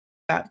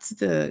 That's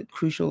the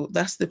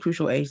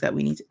crucial age that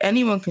we need.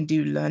 Anyone can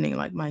do learning.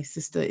 Like my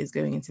sister is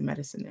going into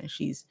medicine, and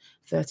she's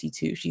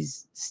 32.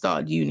 She's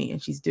started uni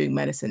and she's doing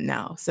medicine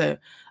now. So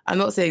I'm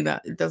not saying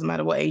that it doesn't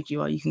matter what age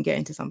you are, you can get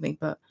into something.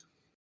 But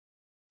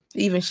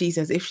even she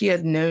says if she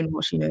had known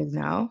what she knows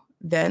now,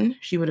 then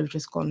she would have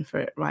just gone for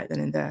it right then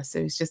and there.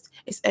 So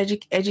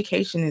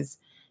education is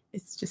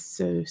just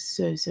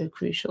so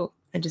crucial,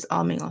 and just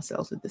arming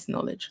ourselves with this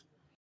knowledge.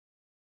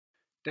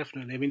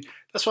 Definitely. I mean,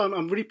 that's why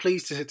I'm really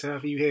pleased to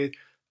have you here,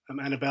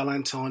 Annabelle,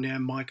 and Tanya,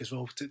 and Mike as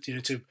well,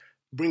 to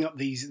bring up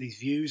these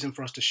views and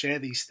for us to share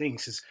these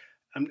things. As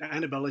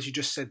Annabelle, as you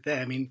just said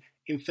there, I mean,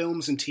 in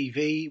films and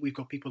TV, we've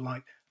got people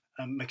like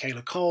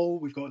Michaela Cole,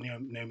 we've got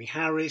Naomi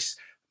Harris,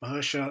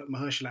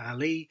 Mahershala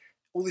Ali.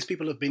 All these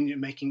people have been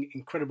making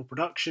incredible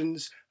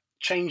productions,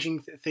 changing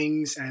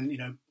things,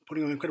 and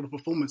putting on incredible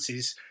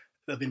performances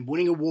that have been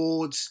winning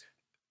awards,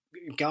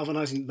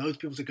 galvanizing loads of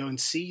people to go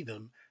and see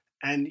them.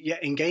 And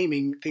yet in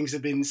gaming, things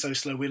have been so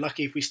slow. We're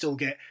lucky if we still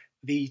get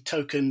the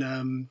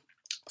token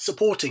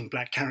supporting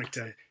black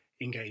character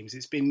in games.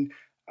 It's been,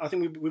 I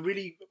think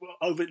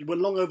we're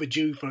long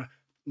overdue for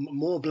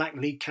more black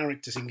lead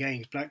characters in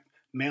games, black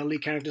male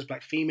lead characters,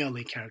 black female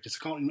lead characters.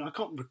 I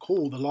can't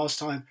recall the last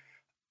time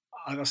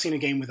I've seen a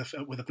game with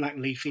a black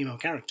lead female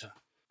character.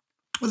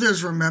 Well,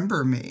 there's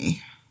Remember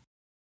Me.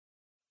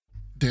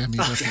 Damn, you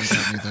definitely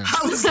got me there.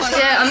 I was like,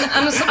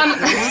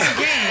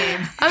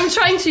 I'm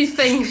trying to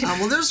think.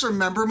 Well, there's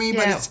Remember Me,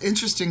 but it's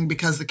interesting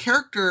because the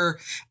character,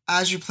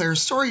 as you play her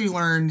story, you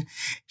learn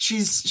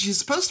she's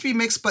supposed to be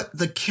mixed, but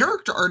the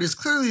character art is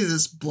clearly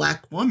this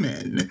black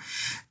woman,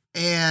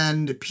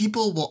 and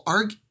people will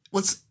argue.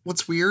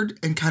 What's weird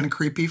and kind of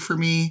creepy for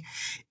me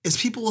is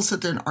people will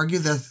sit there and argue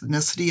the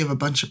ethnicity of a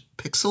bunch of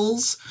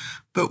pixels,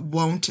 but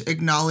won't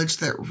acknowledge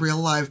that real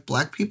live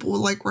black people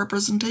would like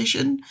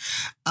representation.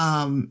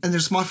 And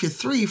there's Mafia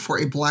 3 for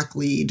a black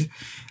lead,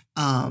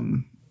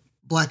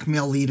 black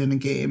male lead in a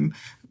game.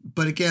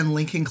 But again,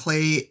 Lincoln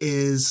Clay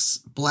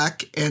is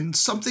black and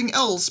something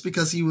else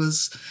because he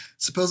was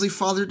supposedly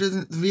fathered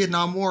in the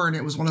Vietnam War. And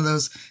it was one of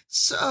those,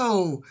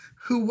 so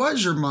who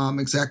was your mom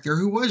exactly? Or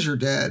who was your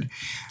dad?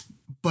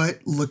 But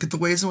look at the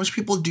ways in which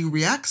people do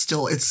react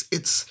still.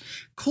 It's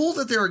cool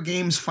that there are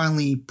games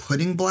finally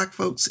putting black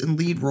folks in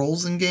lead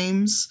roles in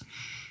games.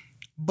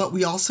 But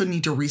we also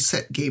need to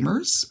reset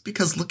gamers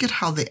because look at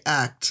how they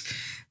act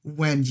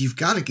when you've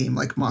got a game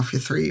like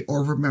Mafia 3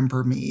 or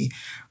Remember Me.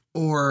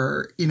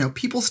 Or,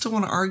 people still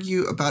want to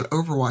argue about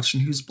Overwatch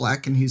and who's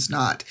black and who's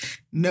not.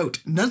 Note,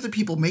 none of the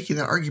people making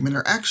that argument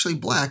are actually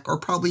black or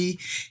probably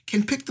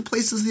can pick the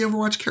places the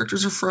Overwatch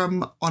characters are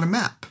from on a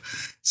map.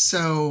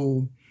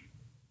 So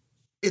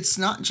it's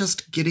not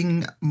just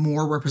getting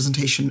more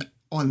representation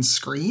on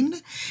screen.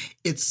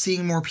 It's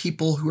seeing more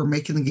people who are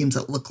making the games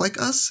that look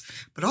like us,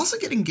 but also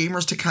getting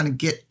gamers to kind of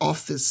get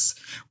off this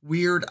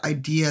weird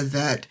idea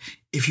that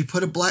if you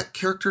put a black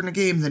character in a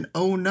game, then,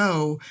 oh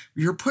no,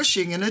 you're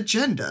pushing an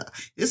agenda.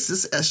 This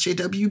is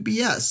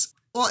SJWBS.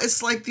 Well,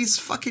 it's like these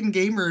fucking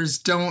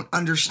gamers don't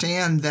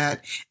understand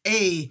that,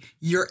 A,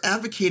 you're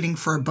advocating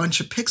for a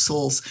bunch of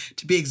pixels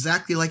to be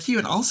exactly like you.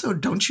 And also,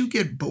 don't you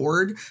get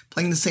bored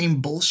playing the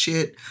same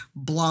bullshit,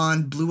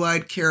 blonde,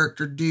 blue-eyed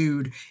character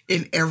dude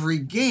in every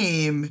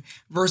game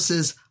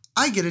versus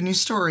I get a new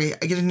story,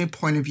 I get a new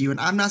point of view. And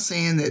I'm not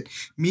saying that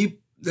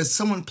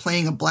someone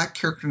playing a black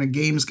character in a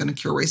game is going to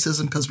cure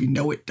racism because we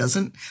know it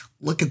doesn't.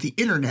 Look at the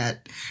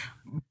internet.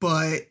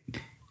 But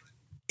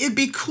it'd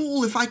be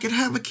cool if I could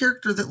have a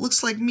character that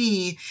looks like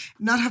me,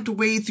 not have to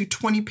wade through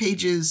 20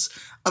 pages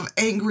of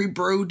angry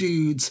bro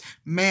dudes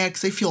mad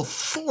because they feel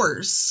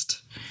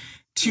forced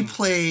to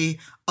play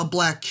a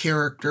black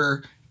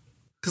character.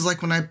 Because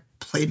like when I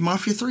played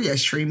Mafia 3, I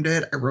streamed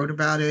it, I wrote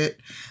about it.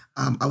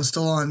 I was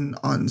still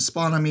on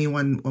Spawn on Me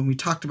when we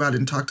talked about it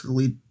and talked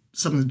to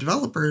some of the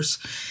developers.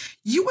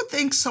 You would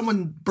think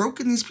someone broke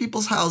in these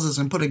people's houses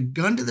and put a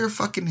gun to their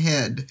fucking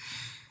head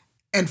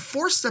and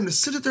force them to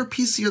sit at their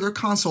PC or their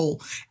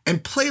console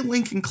and play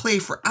Lincoln Clay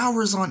for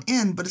hours on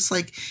end. But it's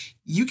like,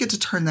 you get to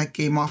turn that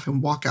game off and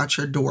walk out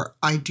your door.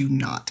 I do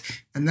not.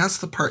 And that's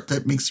the part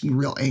that makes me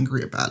real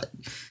angry about it.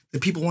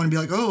 That people want to be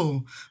like,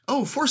 oh,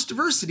 force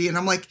diversity. And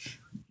I'm like,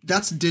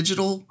 that's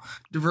digital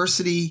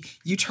diversity.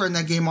 You turn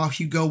that game off,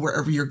 you go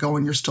wherever you're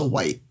going, you're still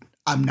white.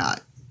 I'm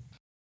not.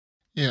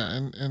 Yeah,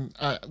 and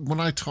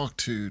when I talk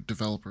to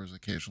developers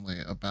occasionally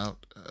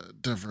about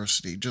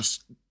diversity,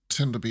 just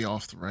tend to be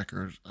off the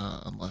record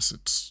unless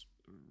it's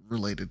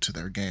related to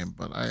their game.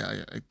 But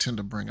I tend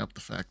to bring up the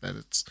fact that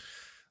it's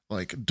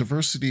like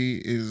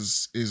diversity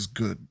is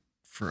good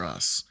for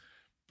us,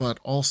 but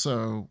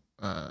also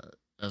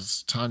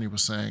as Tanya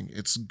was saying,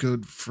 it's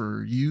good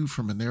for you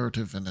from a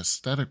narrative and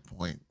aesthetic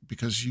point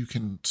because you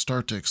can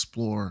start to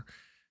explore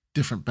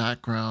different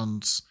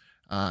backgrounds,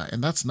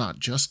 and that's not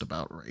just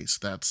about race.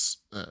 That's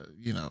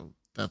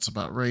that's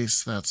about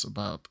race. That's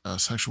about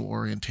sexual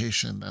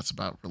orientation. That's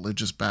about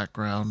religious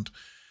background.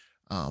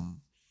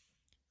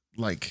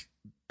 Like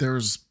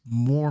there's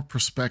more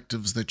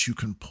perspectives that you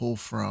can pull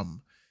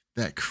from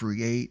that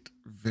create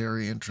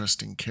very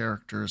interesting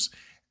characters.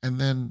 And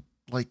then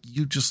like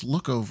you just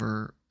look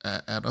over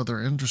at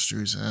other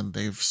industries and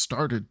they've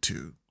started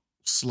to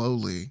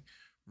slowly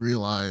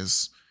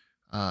realize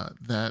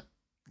that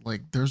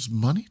like there's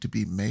money to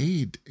be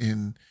made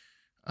in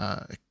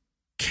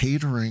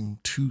catering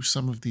to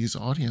some of these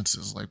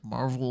audiences. Like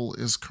Marvel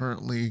is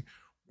currently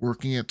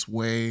working its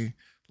way.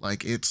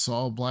 Like it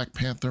saw Black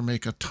Panther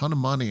make a ton of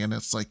money and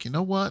it's like, you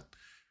know what?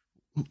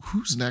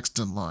 Who's next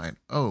in line?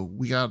 Oh,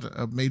 we got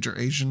a major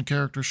Asian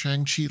character,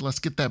 Shang-Chi. Let's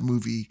get that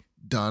movie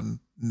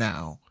done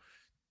now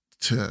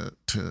to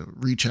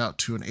reach out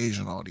to an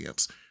Asian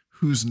audience.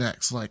 Who's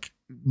next? Like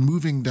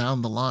moving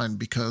down the line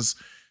because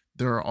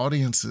there are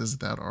audiences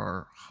that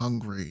are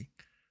hungry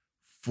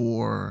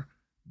for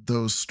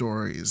those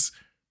stories.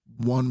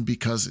 One,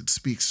 because it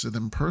speaks to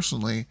them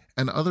personally,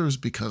 and others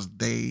because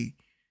they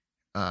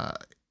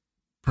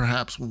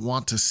perhaps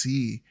want to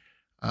see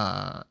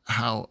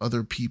how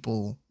other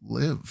people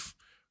live,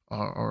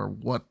 or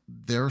what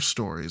their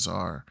stories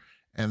are,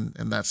 and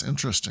that's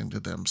interesting to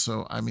them.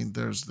 So I mean,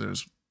 there's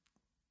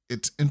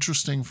it's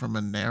interesting from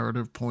a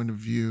narrative point of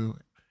view,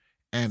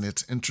 and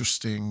it's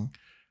interesting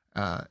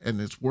and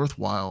it's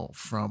worthwhile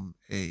from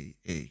a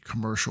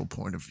commercial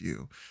point of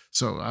view.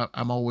 So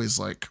I'm always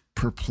like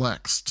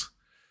perplexed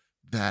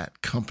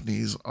that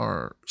companies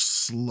are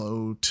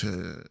slow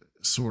to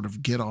sort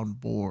of get on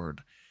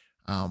board,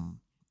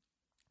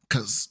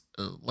 because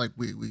like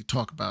we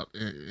talk about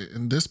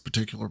in this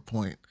particular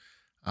point,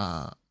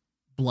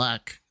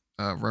 Black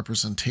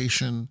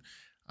representation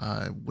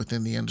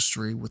within the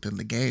industry, within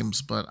the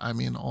games, but I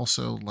mean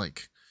also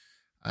like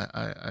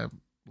I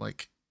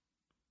like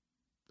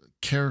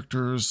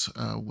characters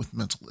with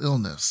mental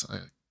illness,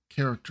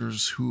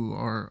 characters who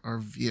are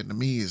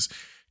Vietnamese,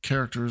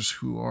 characters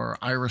who are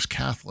Irish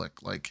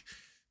Catholic. Like,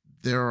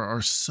 there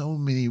are so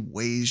many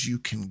ways you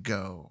can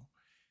go,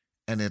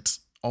 and it's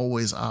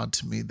always odd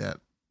to me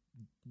that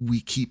we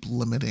keep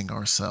limiting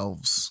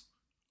ourselves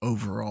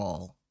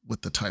overall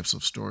with the types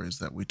of stories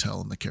that we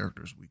tell and the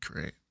characters we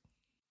create.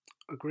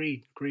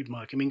 Agreed,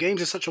 Mike. I mean,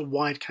 games are such a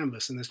wide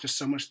canvas, and there's just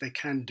so much they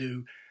can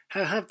do,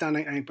 have done,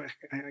 and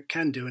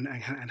can do,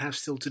 and have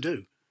still to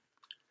do.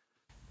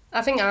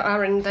 I think,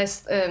 Aaron,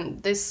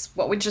 this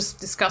what we're just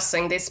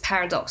discussing, this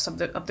paradox of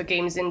the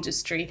games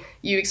industry,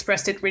 you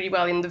expressed it really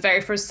well in the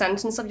very first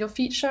sentence of your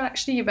feature,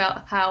 actually,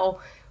 about how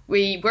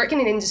we work in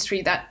an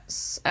industry that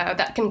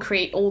can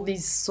create all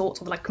these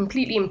sorts of like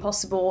completely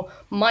impossible,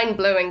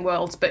 mind-blowing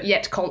worlds, but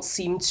yet can't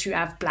seem to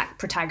have Black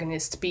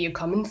protagonists be a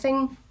common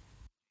thing.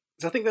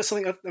 I think that's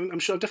something I'm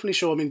definitely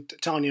sure. I mean,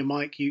 Tanya,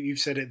 Mike, you've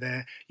said it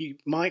there.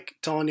 Mike,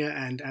 Tanya,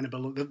 and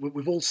Annabelle,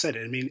 we've all said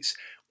it. I mean,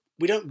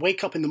 we don't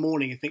wake up in the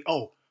morning and think,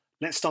 oh,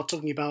 let's start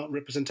talking about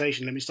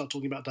representation. Let me start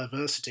talking about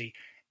diversity.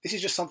 This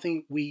is just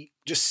something we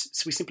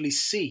simply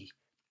see.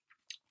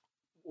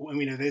 I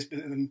mean, there's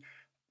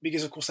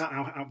because of course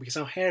because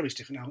our hair is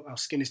different, our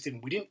skin is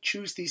different. We didn't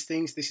choose these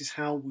things. This is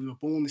how we were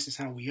born. This is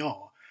how we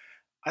are.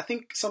 I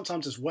think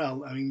sometimes as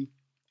well. I mean,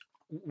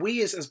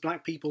 we as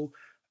Black people.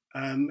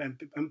 And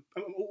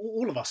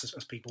all of us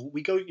as people,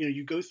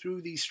 you go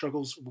through these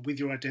struggles with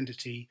your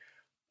identity,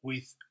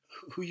 with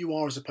who you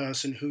are as a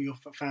person, who your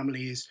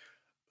family is,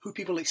 who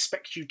people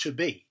expect you to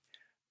be,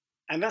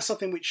 and that's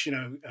something which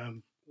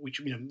the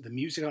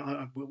music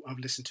I've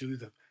listened to,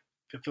 the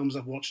films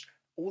I've watched,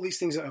 all these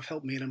things that have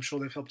helped me, and I'm sure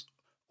they've helped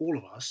all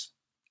of us.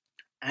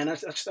 And I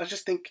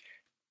just think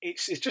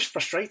it's just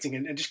frustrating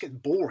and just gets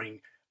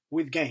boring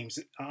with games.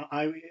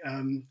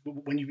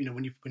 When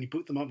you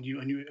boot them up and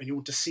you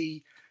want to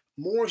see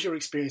more of your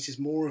experiences,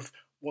 more of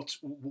what's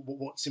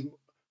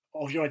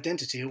of your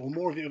identity, or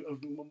more of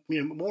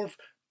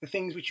the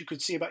things which you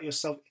could see about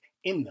yourself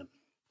in them.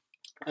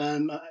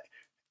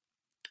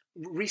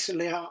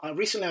 Recently I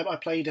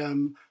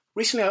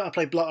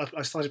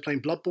started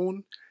playing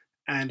Bloodborne,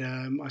 and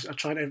I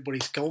tried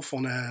everybody's golf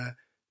on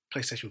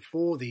PlayStation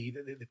 4, the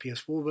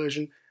PS4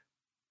 version.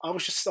 I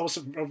was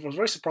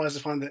very surprised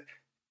to find that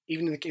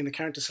even in the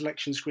character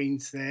selection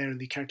screens there and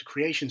the character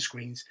creation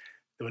screens,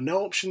 there were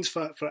no options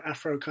for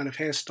Afro kind of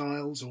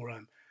hairstyles or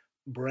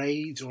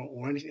braids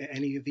or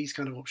any of these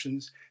kind of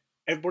options.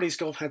 Everybody's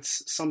golf had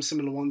some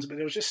similar ones, but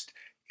it was just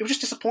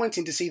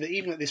disappointing to see that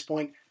even at this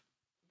point,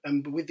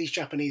 with these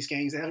Japanese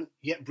games, they haven't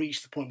yet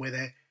reached the point where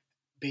they're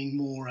being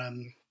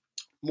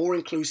more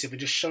inclusive and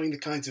just showing the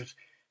kinds of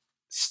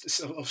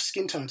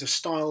skin tones, of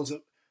styles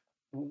that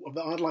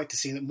I'd like to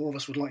see, that more of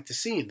us would like to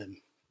see in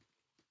them.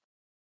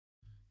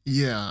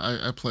 Yeah,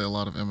 I play a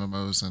lot of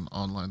MMOs and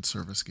online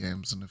service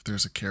games, and if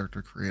there's a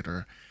character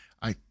creator,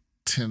 I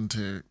tend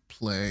to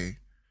play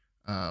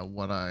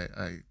what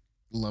I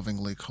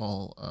lovingly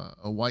call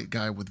a white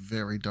guy with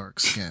very dark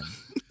skin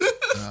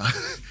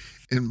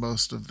in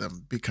most of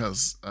them,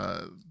 because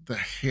the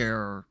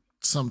hair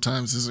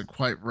sometimes isn't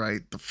quite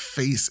right, the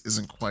face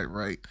isn't quite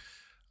right,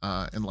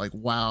 and like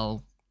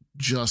WoW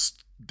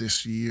just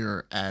this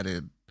year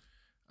added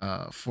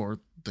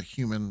for the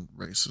human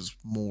races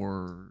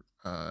more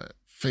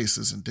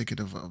faces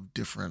indicative of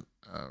different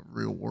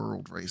real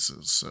world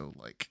races. So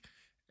like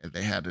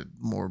they had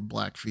more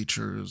Black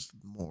features,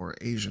 more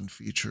Asian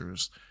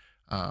features,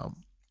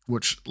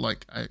 which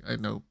like I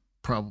know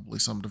probably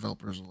some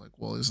developers are like,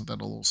 well, isn't that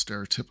a little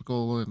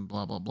stereotypical and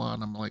blah, blah, blah.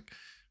 And I'm like,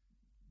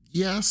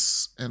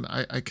 yes. And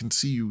I can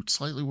see you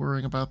slightly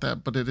worrying about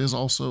that, but it is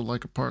also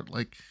like a part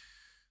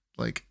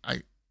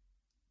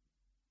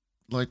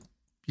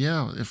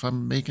yeah, if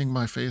I'm making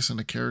my face in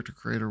a character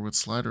creator with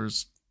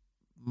sliders,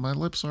 my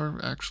lips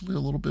are actually a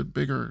little bit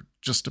bigger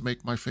just to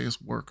make my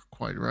face work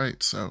quite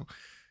right. So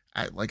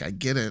I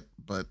get it,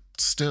 but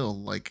still,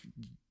 like,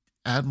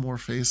 add more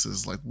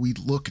faces. Like, we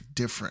look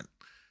different.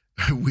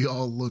 We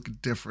all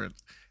look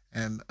different.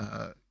 And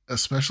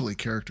especially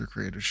character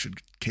creators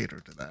should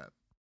cater to that.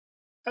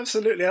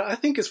 Absolutely. I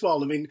think as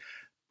well, I mean,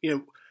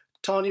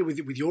 Tanya with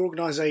your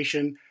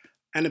organization,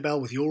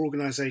 Annabelle with your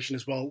organization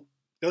as well,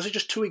 those are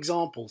just two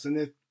examples.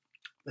 And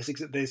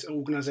there's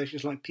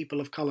organizations like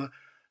People of Color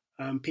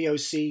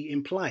POC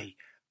in play.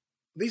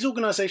 These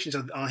organisations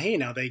are here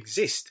now. They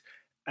exist,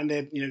 and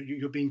they're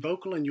you're being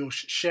vocal and you're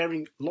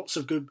sharing lots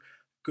of good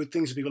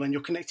things with people, and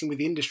you're connecting with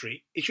the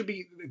industry. It should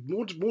be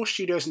more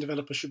studios and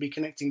developers should be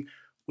connecting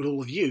with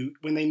all of you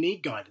when they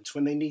need guidance,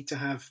 when they need to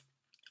have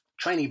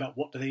training about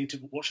what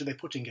should they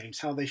put in games,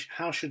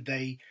 how should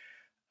they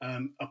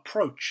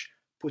approach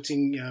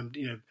putting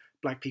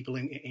Black people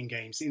in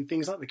games, in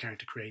things like the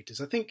character creators.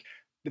 I think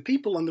the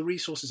people and the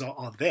resources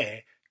are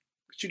there.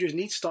 Studios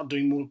need to start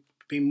being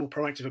more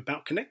proactive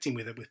about connecting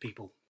with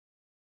people.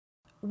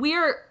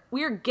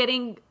 We're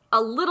getting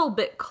a little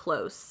bit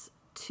close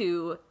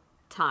to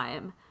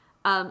time.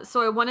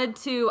 So I wanted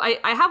to,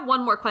 I have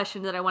one more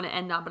question that I want to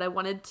end on, but I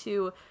wanted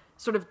to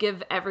sort of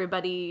give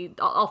everybody,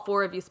 all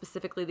four of you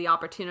specifically, the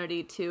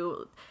opportunity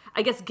to,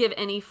 I guess, give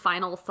any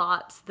final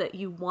thoughts that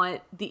you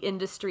want the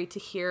industry to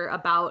hear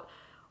about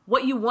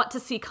what you want to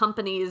see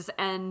companies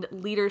and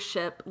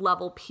leadership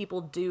level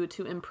people do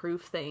to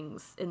improve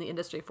things in the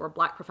industry for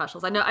Black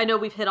professionals. I know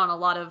we've hit on a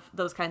lot of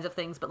those kinds of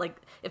things, but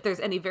like if there's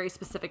any very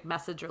specific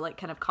message or like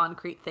kind of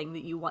concrete thing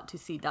that you want to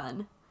see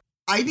done.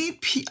 I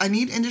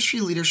need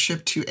industry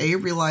leadership to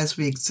realize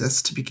we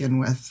exist to begin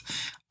with,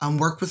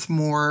 work with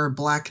more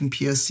Black and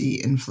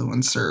POC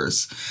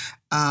influencers,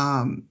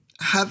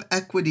 have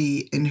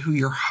equity in who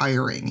you're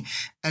hiring,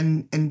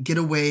 and get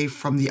away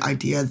from the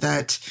idea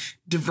that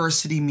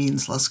diversity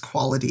means less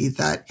quality,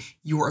 that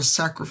you are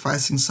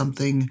sacrificing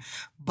something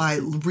by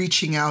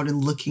reaching out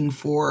and looking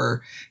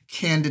for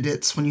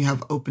candidates when you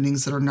have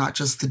openings that are not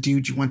just the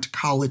dude you went to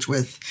college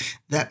with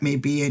that may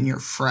be in your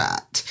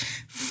frat.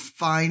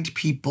 Find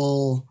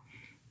people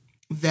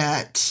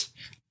that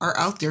are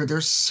out there.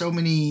 There's so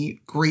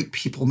many great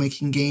people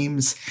making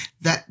games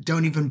that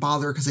don't even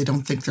bother because they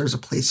don't think there's a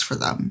place for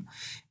them.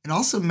 And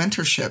also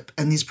mentorship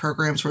and these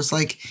programs where it's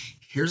like,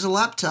 here's a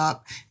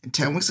laptop and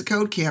 10 weeks of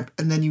code camp,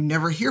 and then you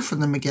never hear from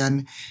them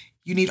again.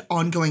 You need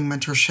ongoing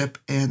mentorship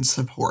and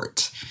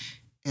support.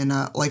 And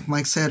like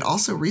Mike said,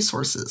 also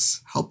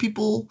resources. Help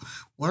people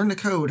learn to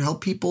code.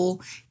 Help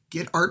people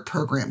get art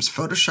programs,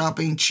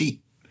 photoshopping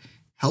cheap.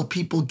 Help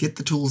people get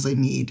the tools they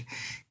need,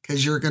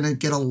 because you're going to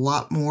get a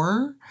lot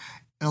more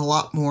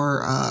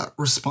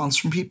response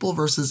from people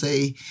versus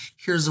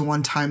here's a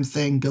one-time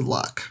thing, good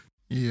luck.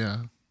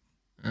 Yeah.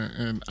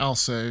 And I'll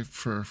say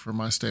for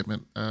my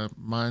statement,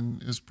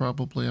 mine is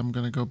probably, I'm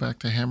going to go back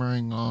to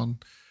hammering on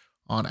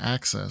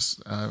access.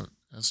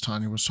 As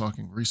Tanya was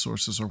talking,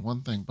 resources are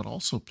one thing, but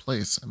also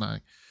place.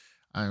 And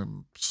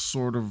I'm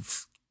sort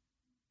of,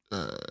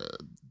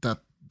 that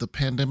the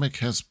pandemic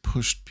has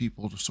pushed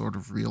people to sort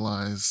of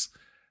realize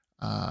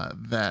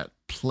that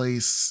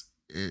place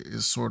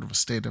is sort of a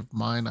state of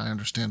mind. I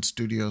understand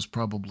studios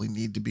probably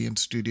need to be in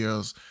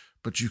studios,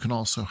 but you can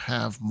also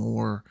have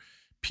more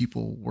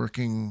people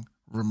working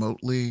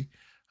remotely,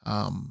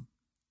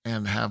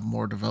 and have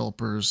more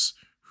developers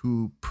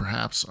who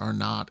perhaps are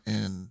not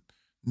in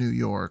New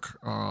York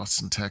or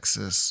Austin,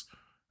 Texas,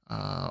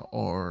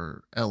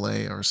 or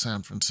LA or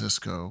San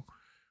Francisco,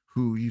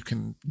 who you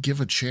can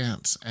give a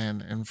chance.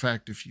 And in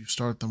fact, if you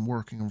start them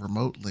working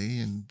remotely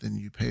and then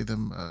you pay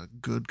them a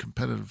good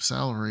competitive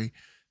salary,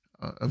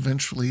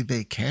 eventually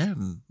they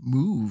can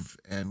move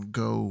and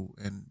go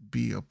and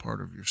be a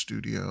part of your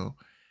studio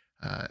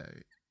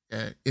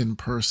in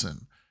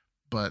person.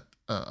 But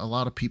a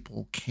lot of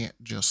people can't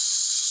just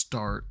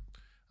start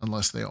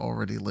unless they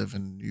already live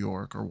in New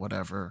York or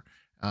whatever,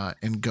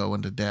 and go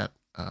into debt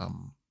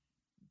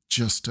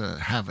just to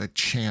have a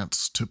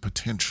chance to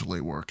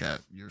potentially work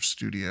at your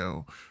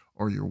studio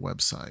or your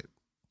website.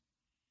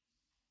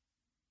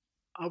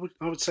 I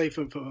would say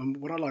for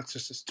what I'd like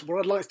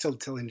to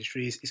tell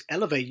industry is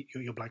elevate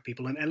your Black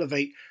people and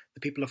elevate the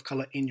people of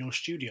color in your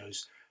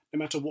studios, no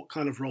matter what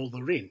kind of role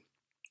they're in,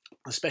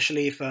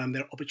 especially if there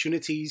are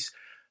opportunities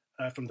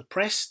from the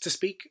press to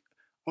speak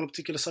on a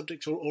particular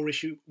subject or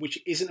issue, which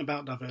isn't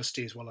about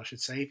diversity as well, I should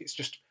say. If it's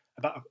just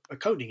about a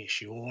coding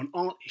issue or an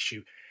art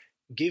issue,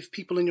 give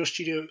people in your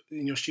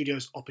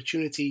studios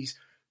opportunities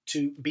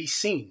to be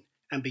seen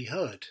and be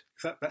heard.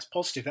 That's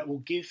positive. That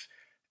will give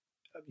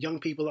young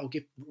people, that will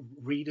give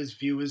readers,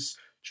 viewers,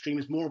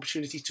 streamers more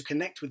opportunities to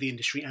connect with the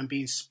industry and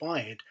be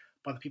inspired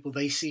by the people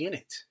they see in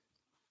it.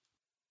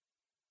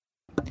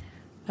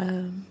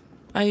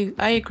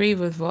 I agree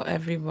with what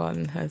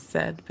everyone has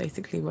said,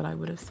 basically what I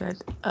would have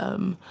said.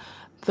 The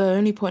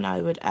only point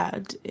I would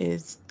add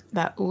is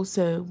that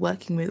also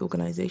working with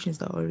organizations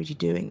that are already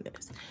doing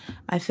this.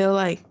 I feel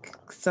like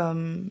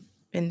some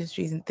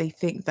industries, they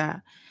think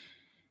that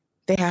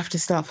they have to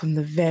start from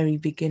the very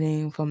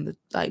beginning,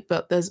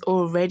 but there's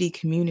already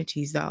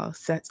communities that are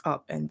set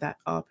up and that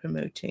are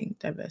promoting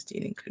diversity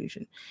and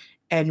inclusion.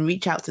 And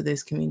reach out to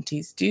those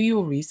communities. Do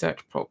your research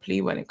properly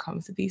when it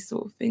comes to these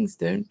sort of things.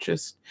 Don't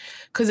just,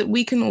 because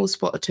we can all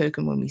spot a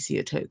token when we see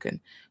a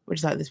token, which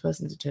is like, this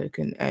person's a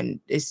token,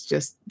 and it's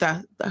just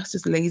that's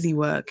just lazy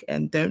work.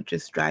 And don't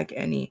just drag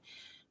any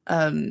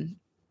person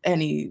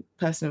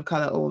of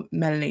color or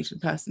melanated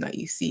person that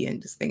you see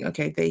and just think,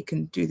 okay, they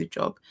can do the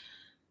job.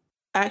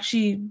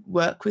 actually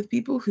work with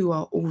people who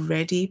are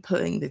already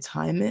putting the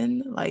time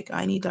in. Like,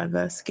 I need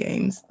diverse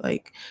games,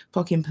 like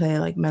Pocket Player,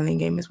 like Melon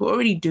Gamers. We're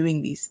already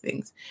doing these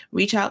things.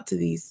 Reach out to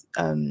these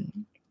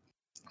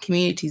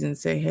communities and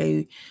say,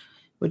 hey,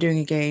 we're doing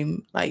a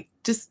game. Like,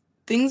 just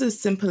things as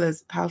simple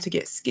as how to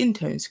get skin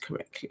tones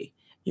correctly,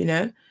 you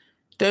know?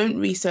 Don't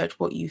research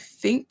what you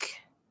think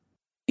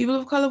people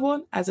of color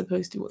want as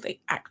opposed to what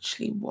they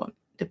actually want,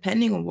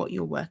 depending on what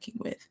you're working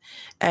with.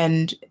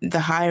 And the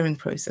hiring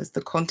process,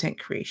 the content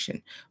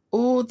creation,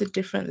 all the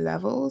different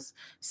levels,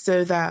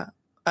 so that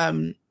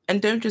and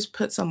don't just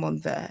put someone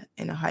there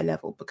in a high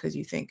level because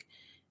you think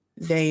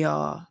they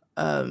are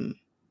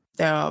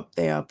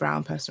a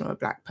brown person or a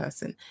black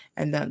person,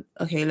 and then,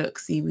 okay, look,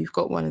 see, we've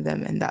got one of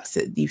them and that's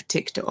it, you've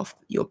ticked it off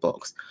your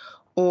box.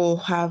 Or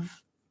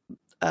have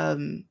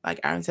like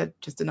Aaron said,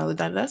 just another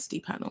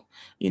diversity panel.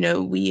 You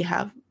know, we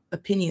have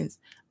opinions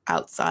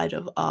outside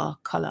of our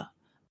color.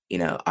 You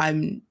know,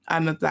 I'm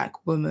a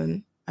black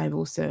woman. I'm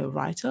also a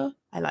writer.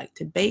 I like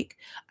to bake.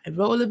 I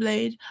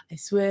rollerblade. I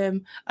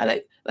swim.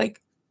 I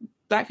like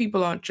black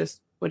people aren't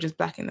just, we're just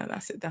black and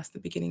that's it. That's the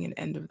beginning and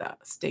end of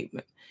that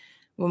statement.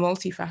 We're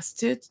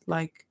multifaceted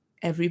like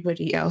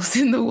everybody else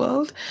in the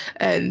world.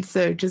 And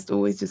so just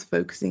always just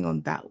focusing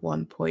on that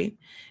one point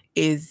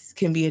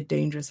can be a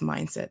dangerous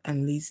mindset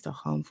and leads to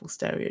harmful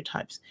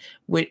stereotypes,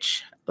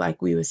 which,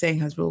 like we were saying,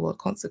 has real world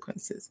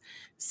consequences.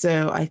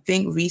 So I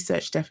think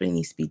research definitely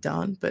needs to be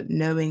done, but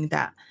knowing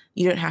that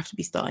you don't have to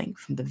be starting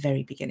from the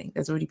very beginning.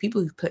 There's already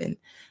people who've put in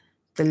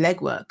the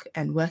legwork,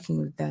 and working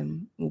with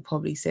them will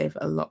probably save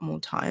a lot more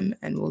time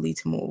and will lead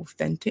to more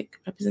authentic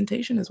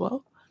representation as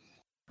well.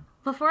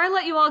 Before I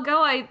let you all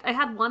go, I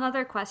had one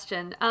other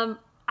question. I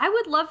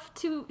would love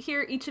to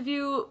hear each of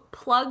you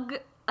plug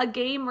a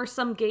game or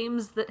some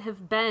games that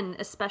have been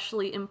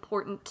especially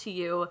important to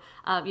you,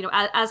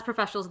 as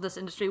professionals in this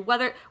industry,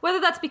 whether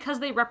that's because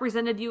they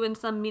represented you in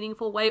some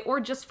meaningful way or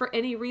just for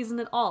any reason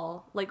at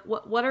all. Like,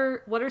 what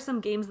are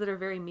some games that are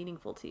very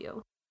meaningful to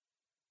you?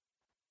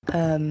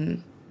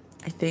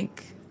 I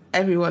think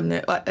everyone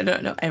knows, I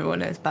don't know everyone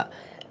knows, but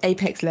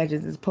Apex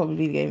Legends is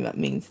probably the game that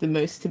means the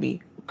most to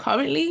me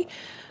currently.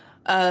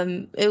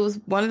 It was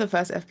one of the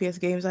first FPS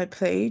games I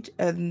played,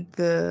 and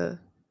the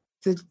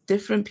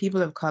different people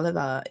of color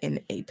that are in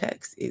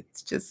Apex,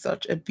 it's just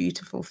such a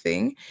beautiful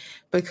thing,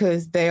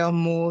 because they are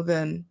more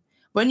than,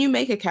 when you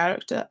make a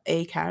character,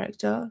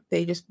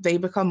 they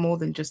become more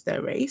than just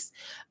their race.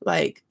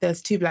 Like,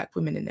 there's 2 black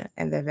women in it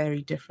and they're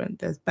very different.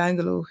 There's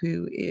Bangalore,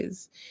 who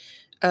is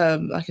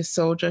like a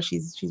soldier.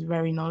 She's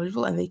very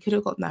knowledgeable, and they could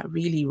have gotten that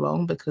really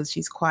wrong because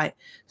she's quite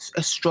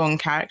a strong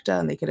character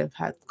and they could have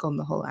gone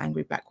the whole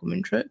angry black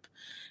woman trope,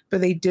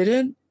 but they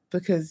didn't,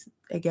 because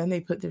again, they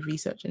put the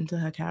research into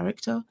her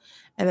character.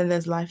 And then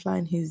there's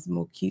Lifeline, who's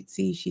more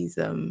cutesy. She's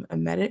a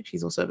medic.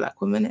 She's also a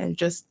black woman, and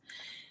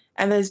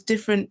there's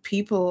different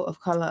people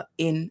of color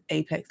in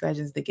Apex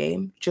Legends, the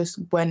game. Just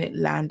when it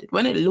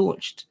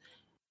launched,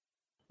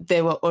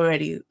 they were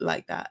already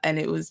like that, and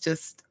it was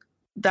just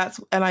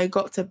and I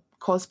got to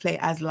cosplay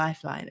as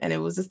Lifeline, and it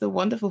was just a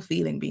wonderful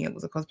feeling being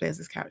able to cosplay as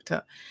this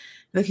character,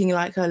 looking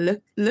like her,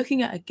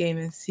 looking at a game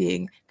and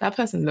seeing that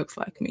person looks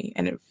like me,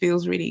 and it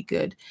feels really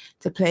good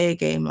to play a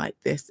game like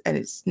this. And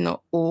it's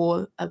not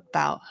all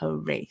about her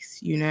race,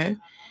 you know?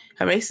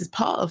 Her race is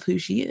part of who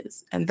she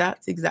is, and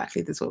that's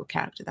exactly the sort of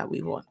character that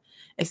we want.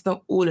 It's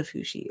not all of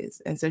who she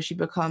is, and so she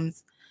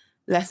becomes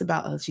less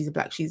about her. She's a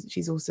black.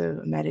 She's also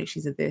a medic.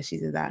 She's a this.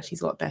 She's a that.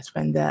 She's got a best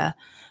friend there.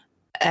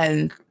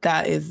 And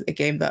that is a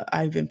game that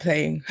I've been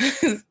playing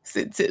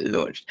since it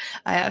launched.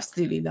 I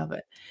absolutely love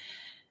it.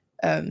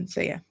 So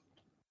yeah,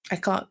 I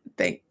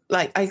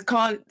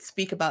can't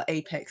speak about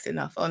Apex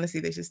enough. Honestly,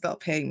 they should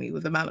start paying me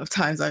with the amount of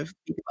times I've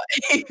speak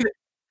about Apex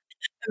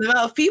and the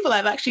amount of people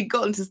I've actually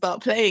gotten to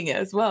start playing it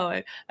as well.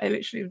 I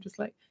literally am just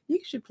like, you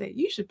should play it,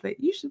 you should play it,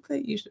 you should play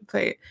it, you should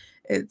play it.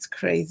 It's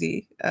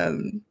crazy.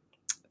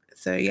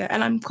 So yeah,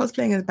 and I'm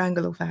cosplaying as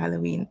Bangalore for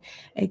Halloween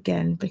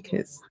again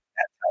because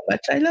that's how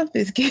much I love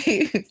this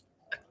game.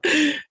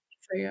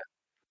 So yeah.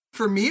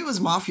 For me, it was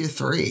Mafia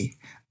 3.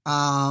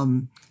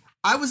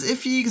 I was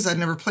iffy because I'd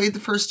never played the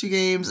first 2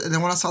 games, and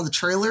then when I saw the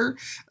trailer,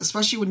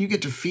 especially when you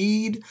get to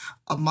feed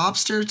a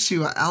mobster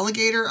to an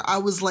alligator, I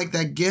was like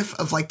that gif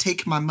of like,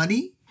 take my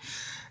money.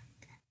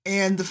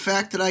 And the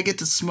fact that I get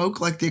to smoke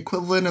like the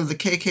equivalent of the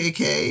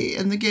KKK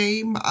in the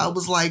game, I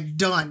was like,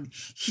 done.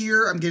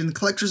 Here, I'm getting the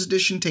collector's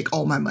edition, take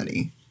all my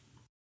money.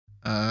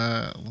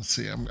 Let's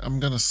see.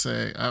 I'm gonna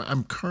say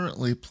I'm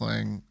currently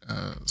playing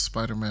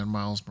Spider-Man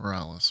Miles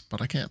Morales,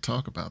 but I can't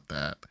talk about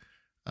that,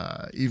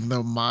 even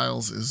though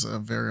Miles is a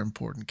very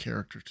important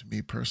character to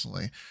me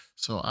personally.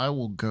 So I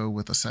will go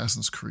with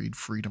Assassin's Creed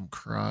Freedom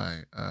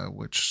Cry,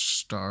 which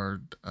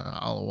starred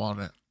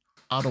Adewale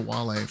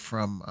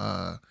from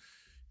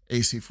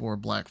AC4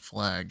 Black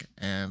Flag,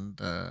 and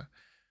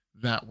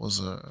that was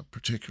a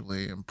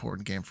particularly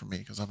important game for me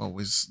because I've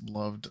always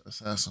loved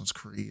Assassin's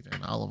Creed,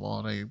 and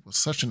Adewale was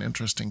such an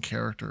interesting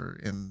character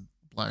in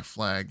Black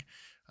Flag.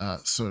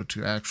 So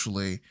to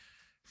actually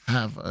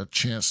have a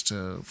chance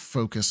to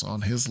focus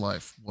on his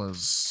life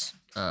was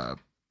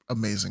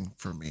amazing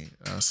for me.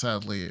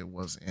 Sadly, it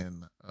was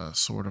in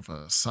sort of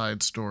a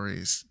side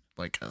stories,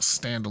 like a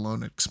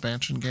standalone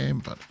expansion game,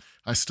 but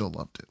I still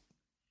loved it.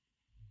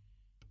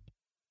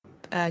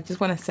 I just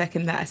want to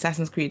second that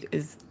Assassin's Creed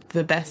is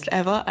the best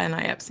ever, and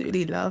I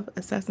absolutely love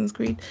Assassin's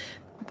Creed.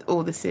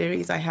 All the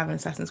series, I have an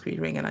Assassin's Creed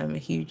ring, and I'm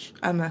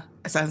a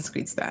Assassin's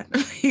Creed stan,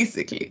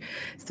 basically.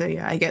 So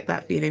yeah, I get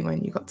that feeling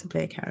when you got to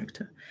play a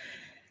character.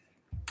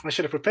 I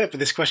should have prepared for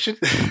this question.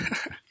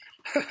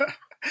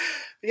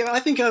 Yeah, I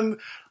think honestly,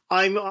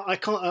 I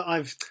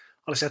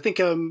think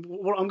I'm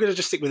going to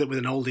just stick with it with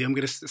an oldie. I'm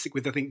going to stick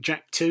with, I think,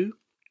 Jak 2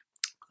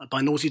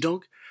 by Naughty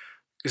Dog,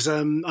 because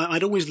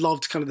I'd always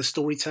loved kind of the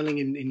storytelling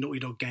in Naughty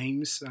Dog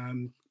games.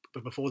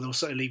 But before, there was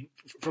certainly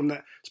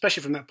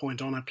especially from that point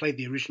on, I played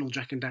the original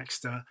Jak and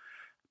Daxter.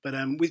 But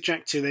with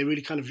Jak 2, they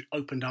really kind of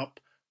opened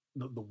up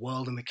the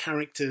world and the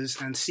characters,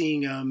 and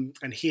seeing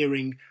and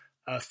hearing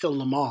Phil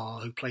Lamar,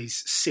 who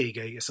plays Sig,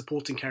 a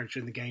supporting character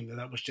in the game.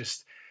 That was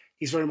just,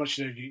 he's very much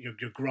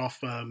your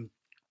gruff,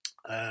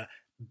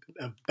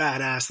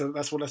 badass.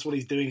 That's what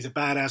he's doing. He's a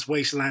badass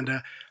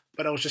wastelander.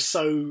 But I was just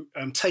so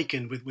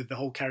taken with the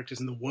whole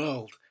characters and the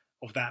world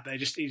of that. It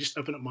just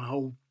opened up my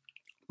whole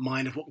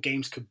mind of what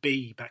games could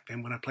be back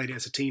then when I played it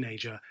as a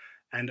teenager,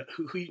 and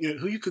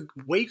where you could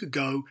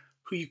go,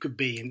 who you could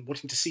be, and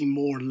wanting to see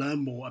more and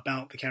learn more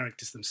about the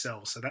characters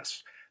themselves. So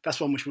that's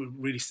one which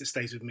really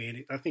stays with me,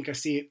 and I think I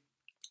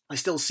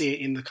still see it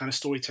in the kind of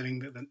storytelling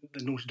that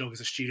the Naughty Dog as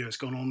a studio has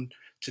gone on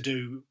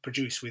to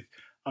produce with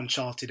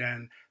Uncharted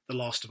and The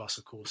Last of Us,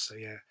 of course. So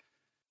yeah.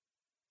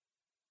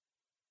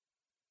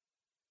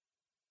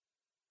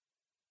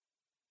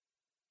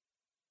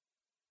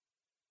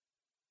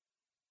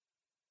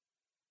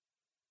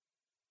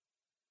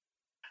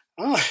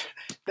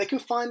 They can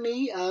find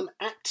me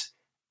at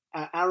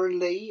Aaron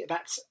Lee.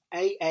 That's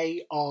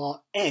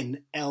AARNLEE.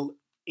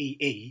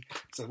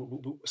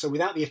 So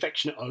without the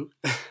affectionate O,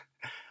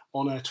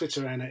 on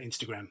Twitter and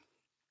Instagram.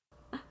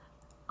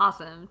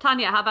 Awesome.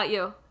 Tanya, how about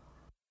you?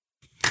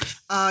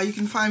 You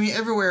can find me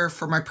everywhere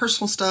for my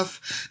personal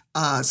stuff.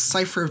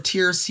 Cypher of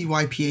Tyr,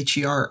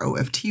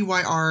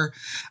 CYPHEROFTYR.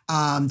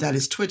 That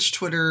is Twitch,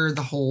 Twitter,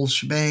 the whole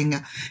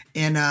shebang.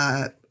 And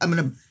I'm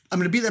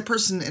gonna be that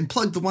person and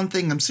plug the one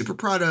thing I'm super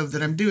proud of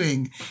that I'm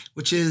doing,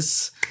 which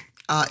is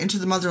Into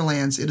the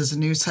Motherlands. It is a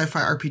new sci-fi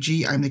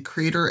RPG I'm the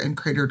creator and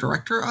creator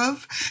director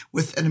of,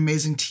 with an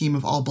amazing team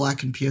of all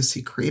Black and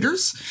POC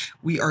creators.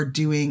 We are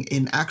doing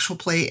an actual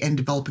play and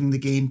developing the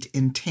game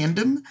in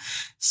tandem.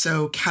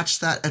 So catch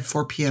that at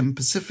 4 p.m.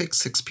 Pacific,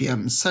 6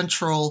 p.m.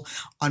 Central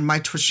on my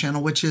Twitch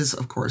channel, which is,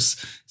 of course,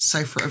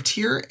 Cypher of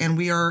Tyr. And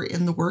we are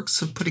in the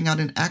works of putting out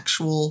an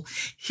actual,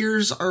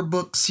 here's our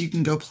book so you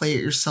can go play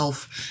it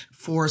yourself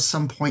for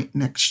some point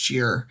next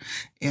year.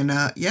 And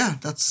yeah,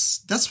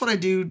 that's what I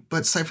do.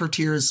 But Cypher of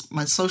Tyr is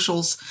my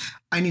socials.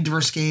 I Need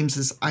Diverse Games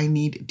is I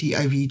Need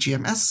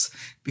DIVGMS,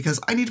 because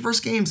I Need Diverse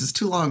Games is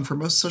too long for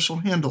most social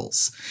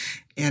handles.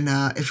 And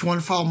if you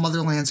want to follow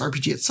Motherlands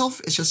RPG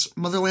itself, it's just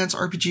Motherlands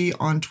RPG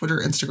on Twitter,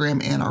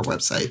 Instagram, and our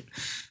website.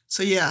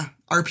 So yeah,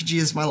 RPG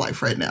is my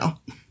life right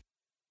now.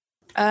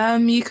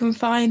 You can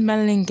find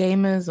Melanin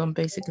Gamers on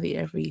basically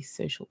every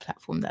social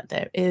platform that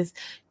there is.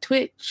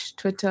 Twitch,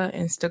 Twitter,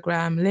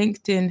 Instagram,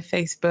 LinkedIn,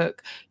 Facebook,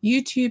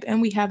 YouTube,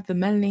 and we have the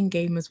Melanin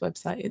Gamers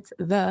website. It's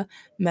the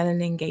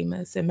Melanin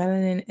Gamers. So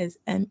Melanin is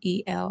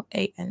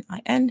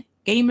MELANIN,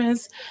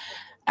 Gamers,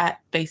 at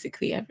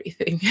basically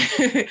everything.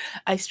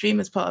 I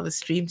stream as part of a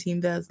stream team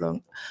there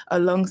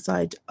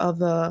alongside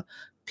other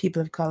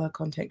people of color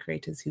content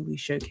creators who we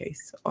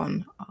showcase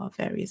on our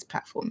various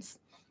platforms.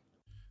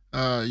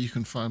 You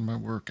can find my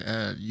work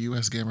at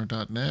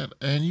usgamer.net,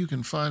 and you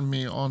can find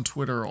me on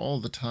Twitter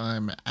all the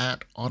time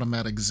at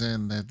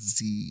AutomaticZen. That's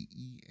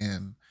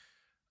ZEN.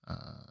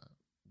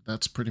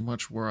 That's pretty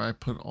much where I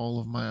put all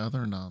of my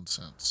other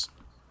nonsense.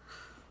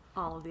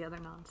 All of the other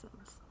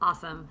nonsense.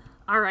 Awesome.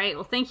 All right.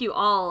 Well, thank you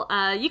all.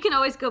 You can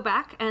always go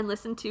back and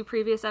listen to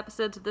previous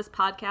episodes of this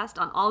podcast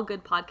on all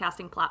good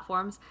podcasting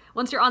platforms.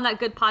 Once you're on that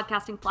good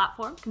podcasting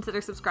platform,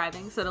 consider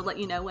subscribing so it'll let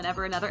you know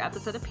whenever another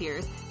episode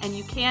appears. And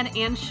you can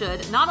and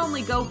should not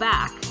only go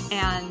back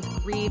and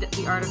read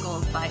the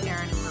articles by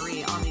Aaron and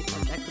Marie on these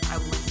subjects, which I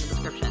will link in the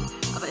description,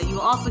 but you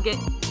will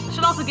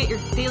should also get your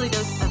daily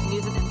dose of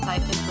news and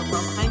insight into the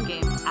world behind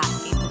games at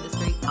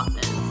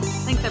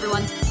gamesindustry.biz. Thanks,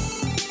 everyone.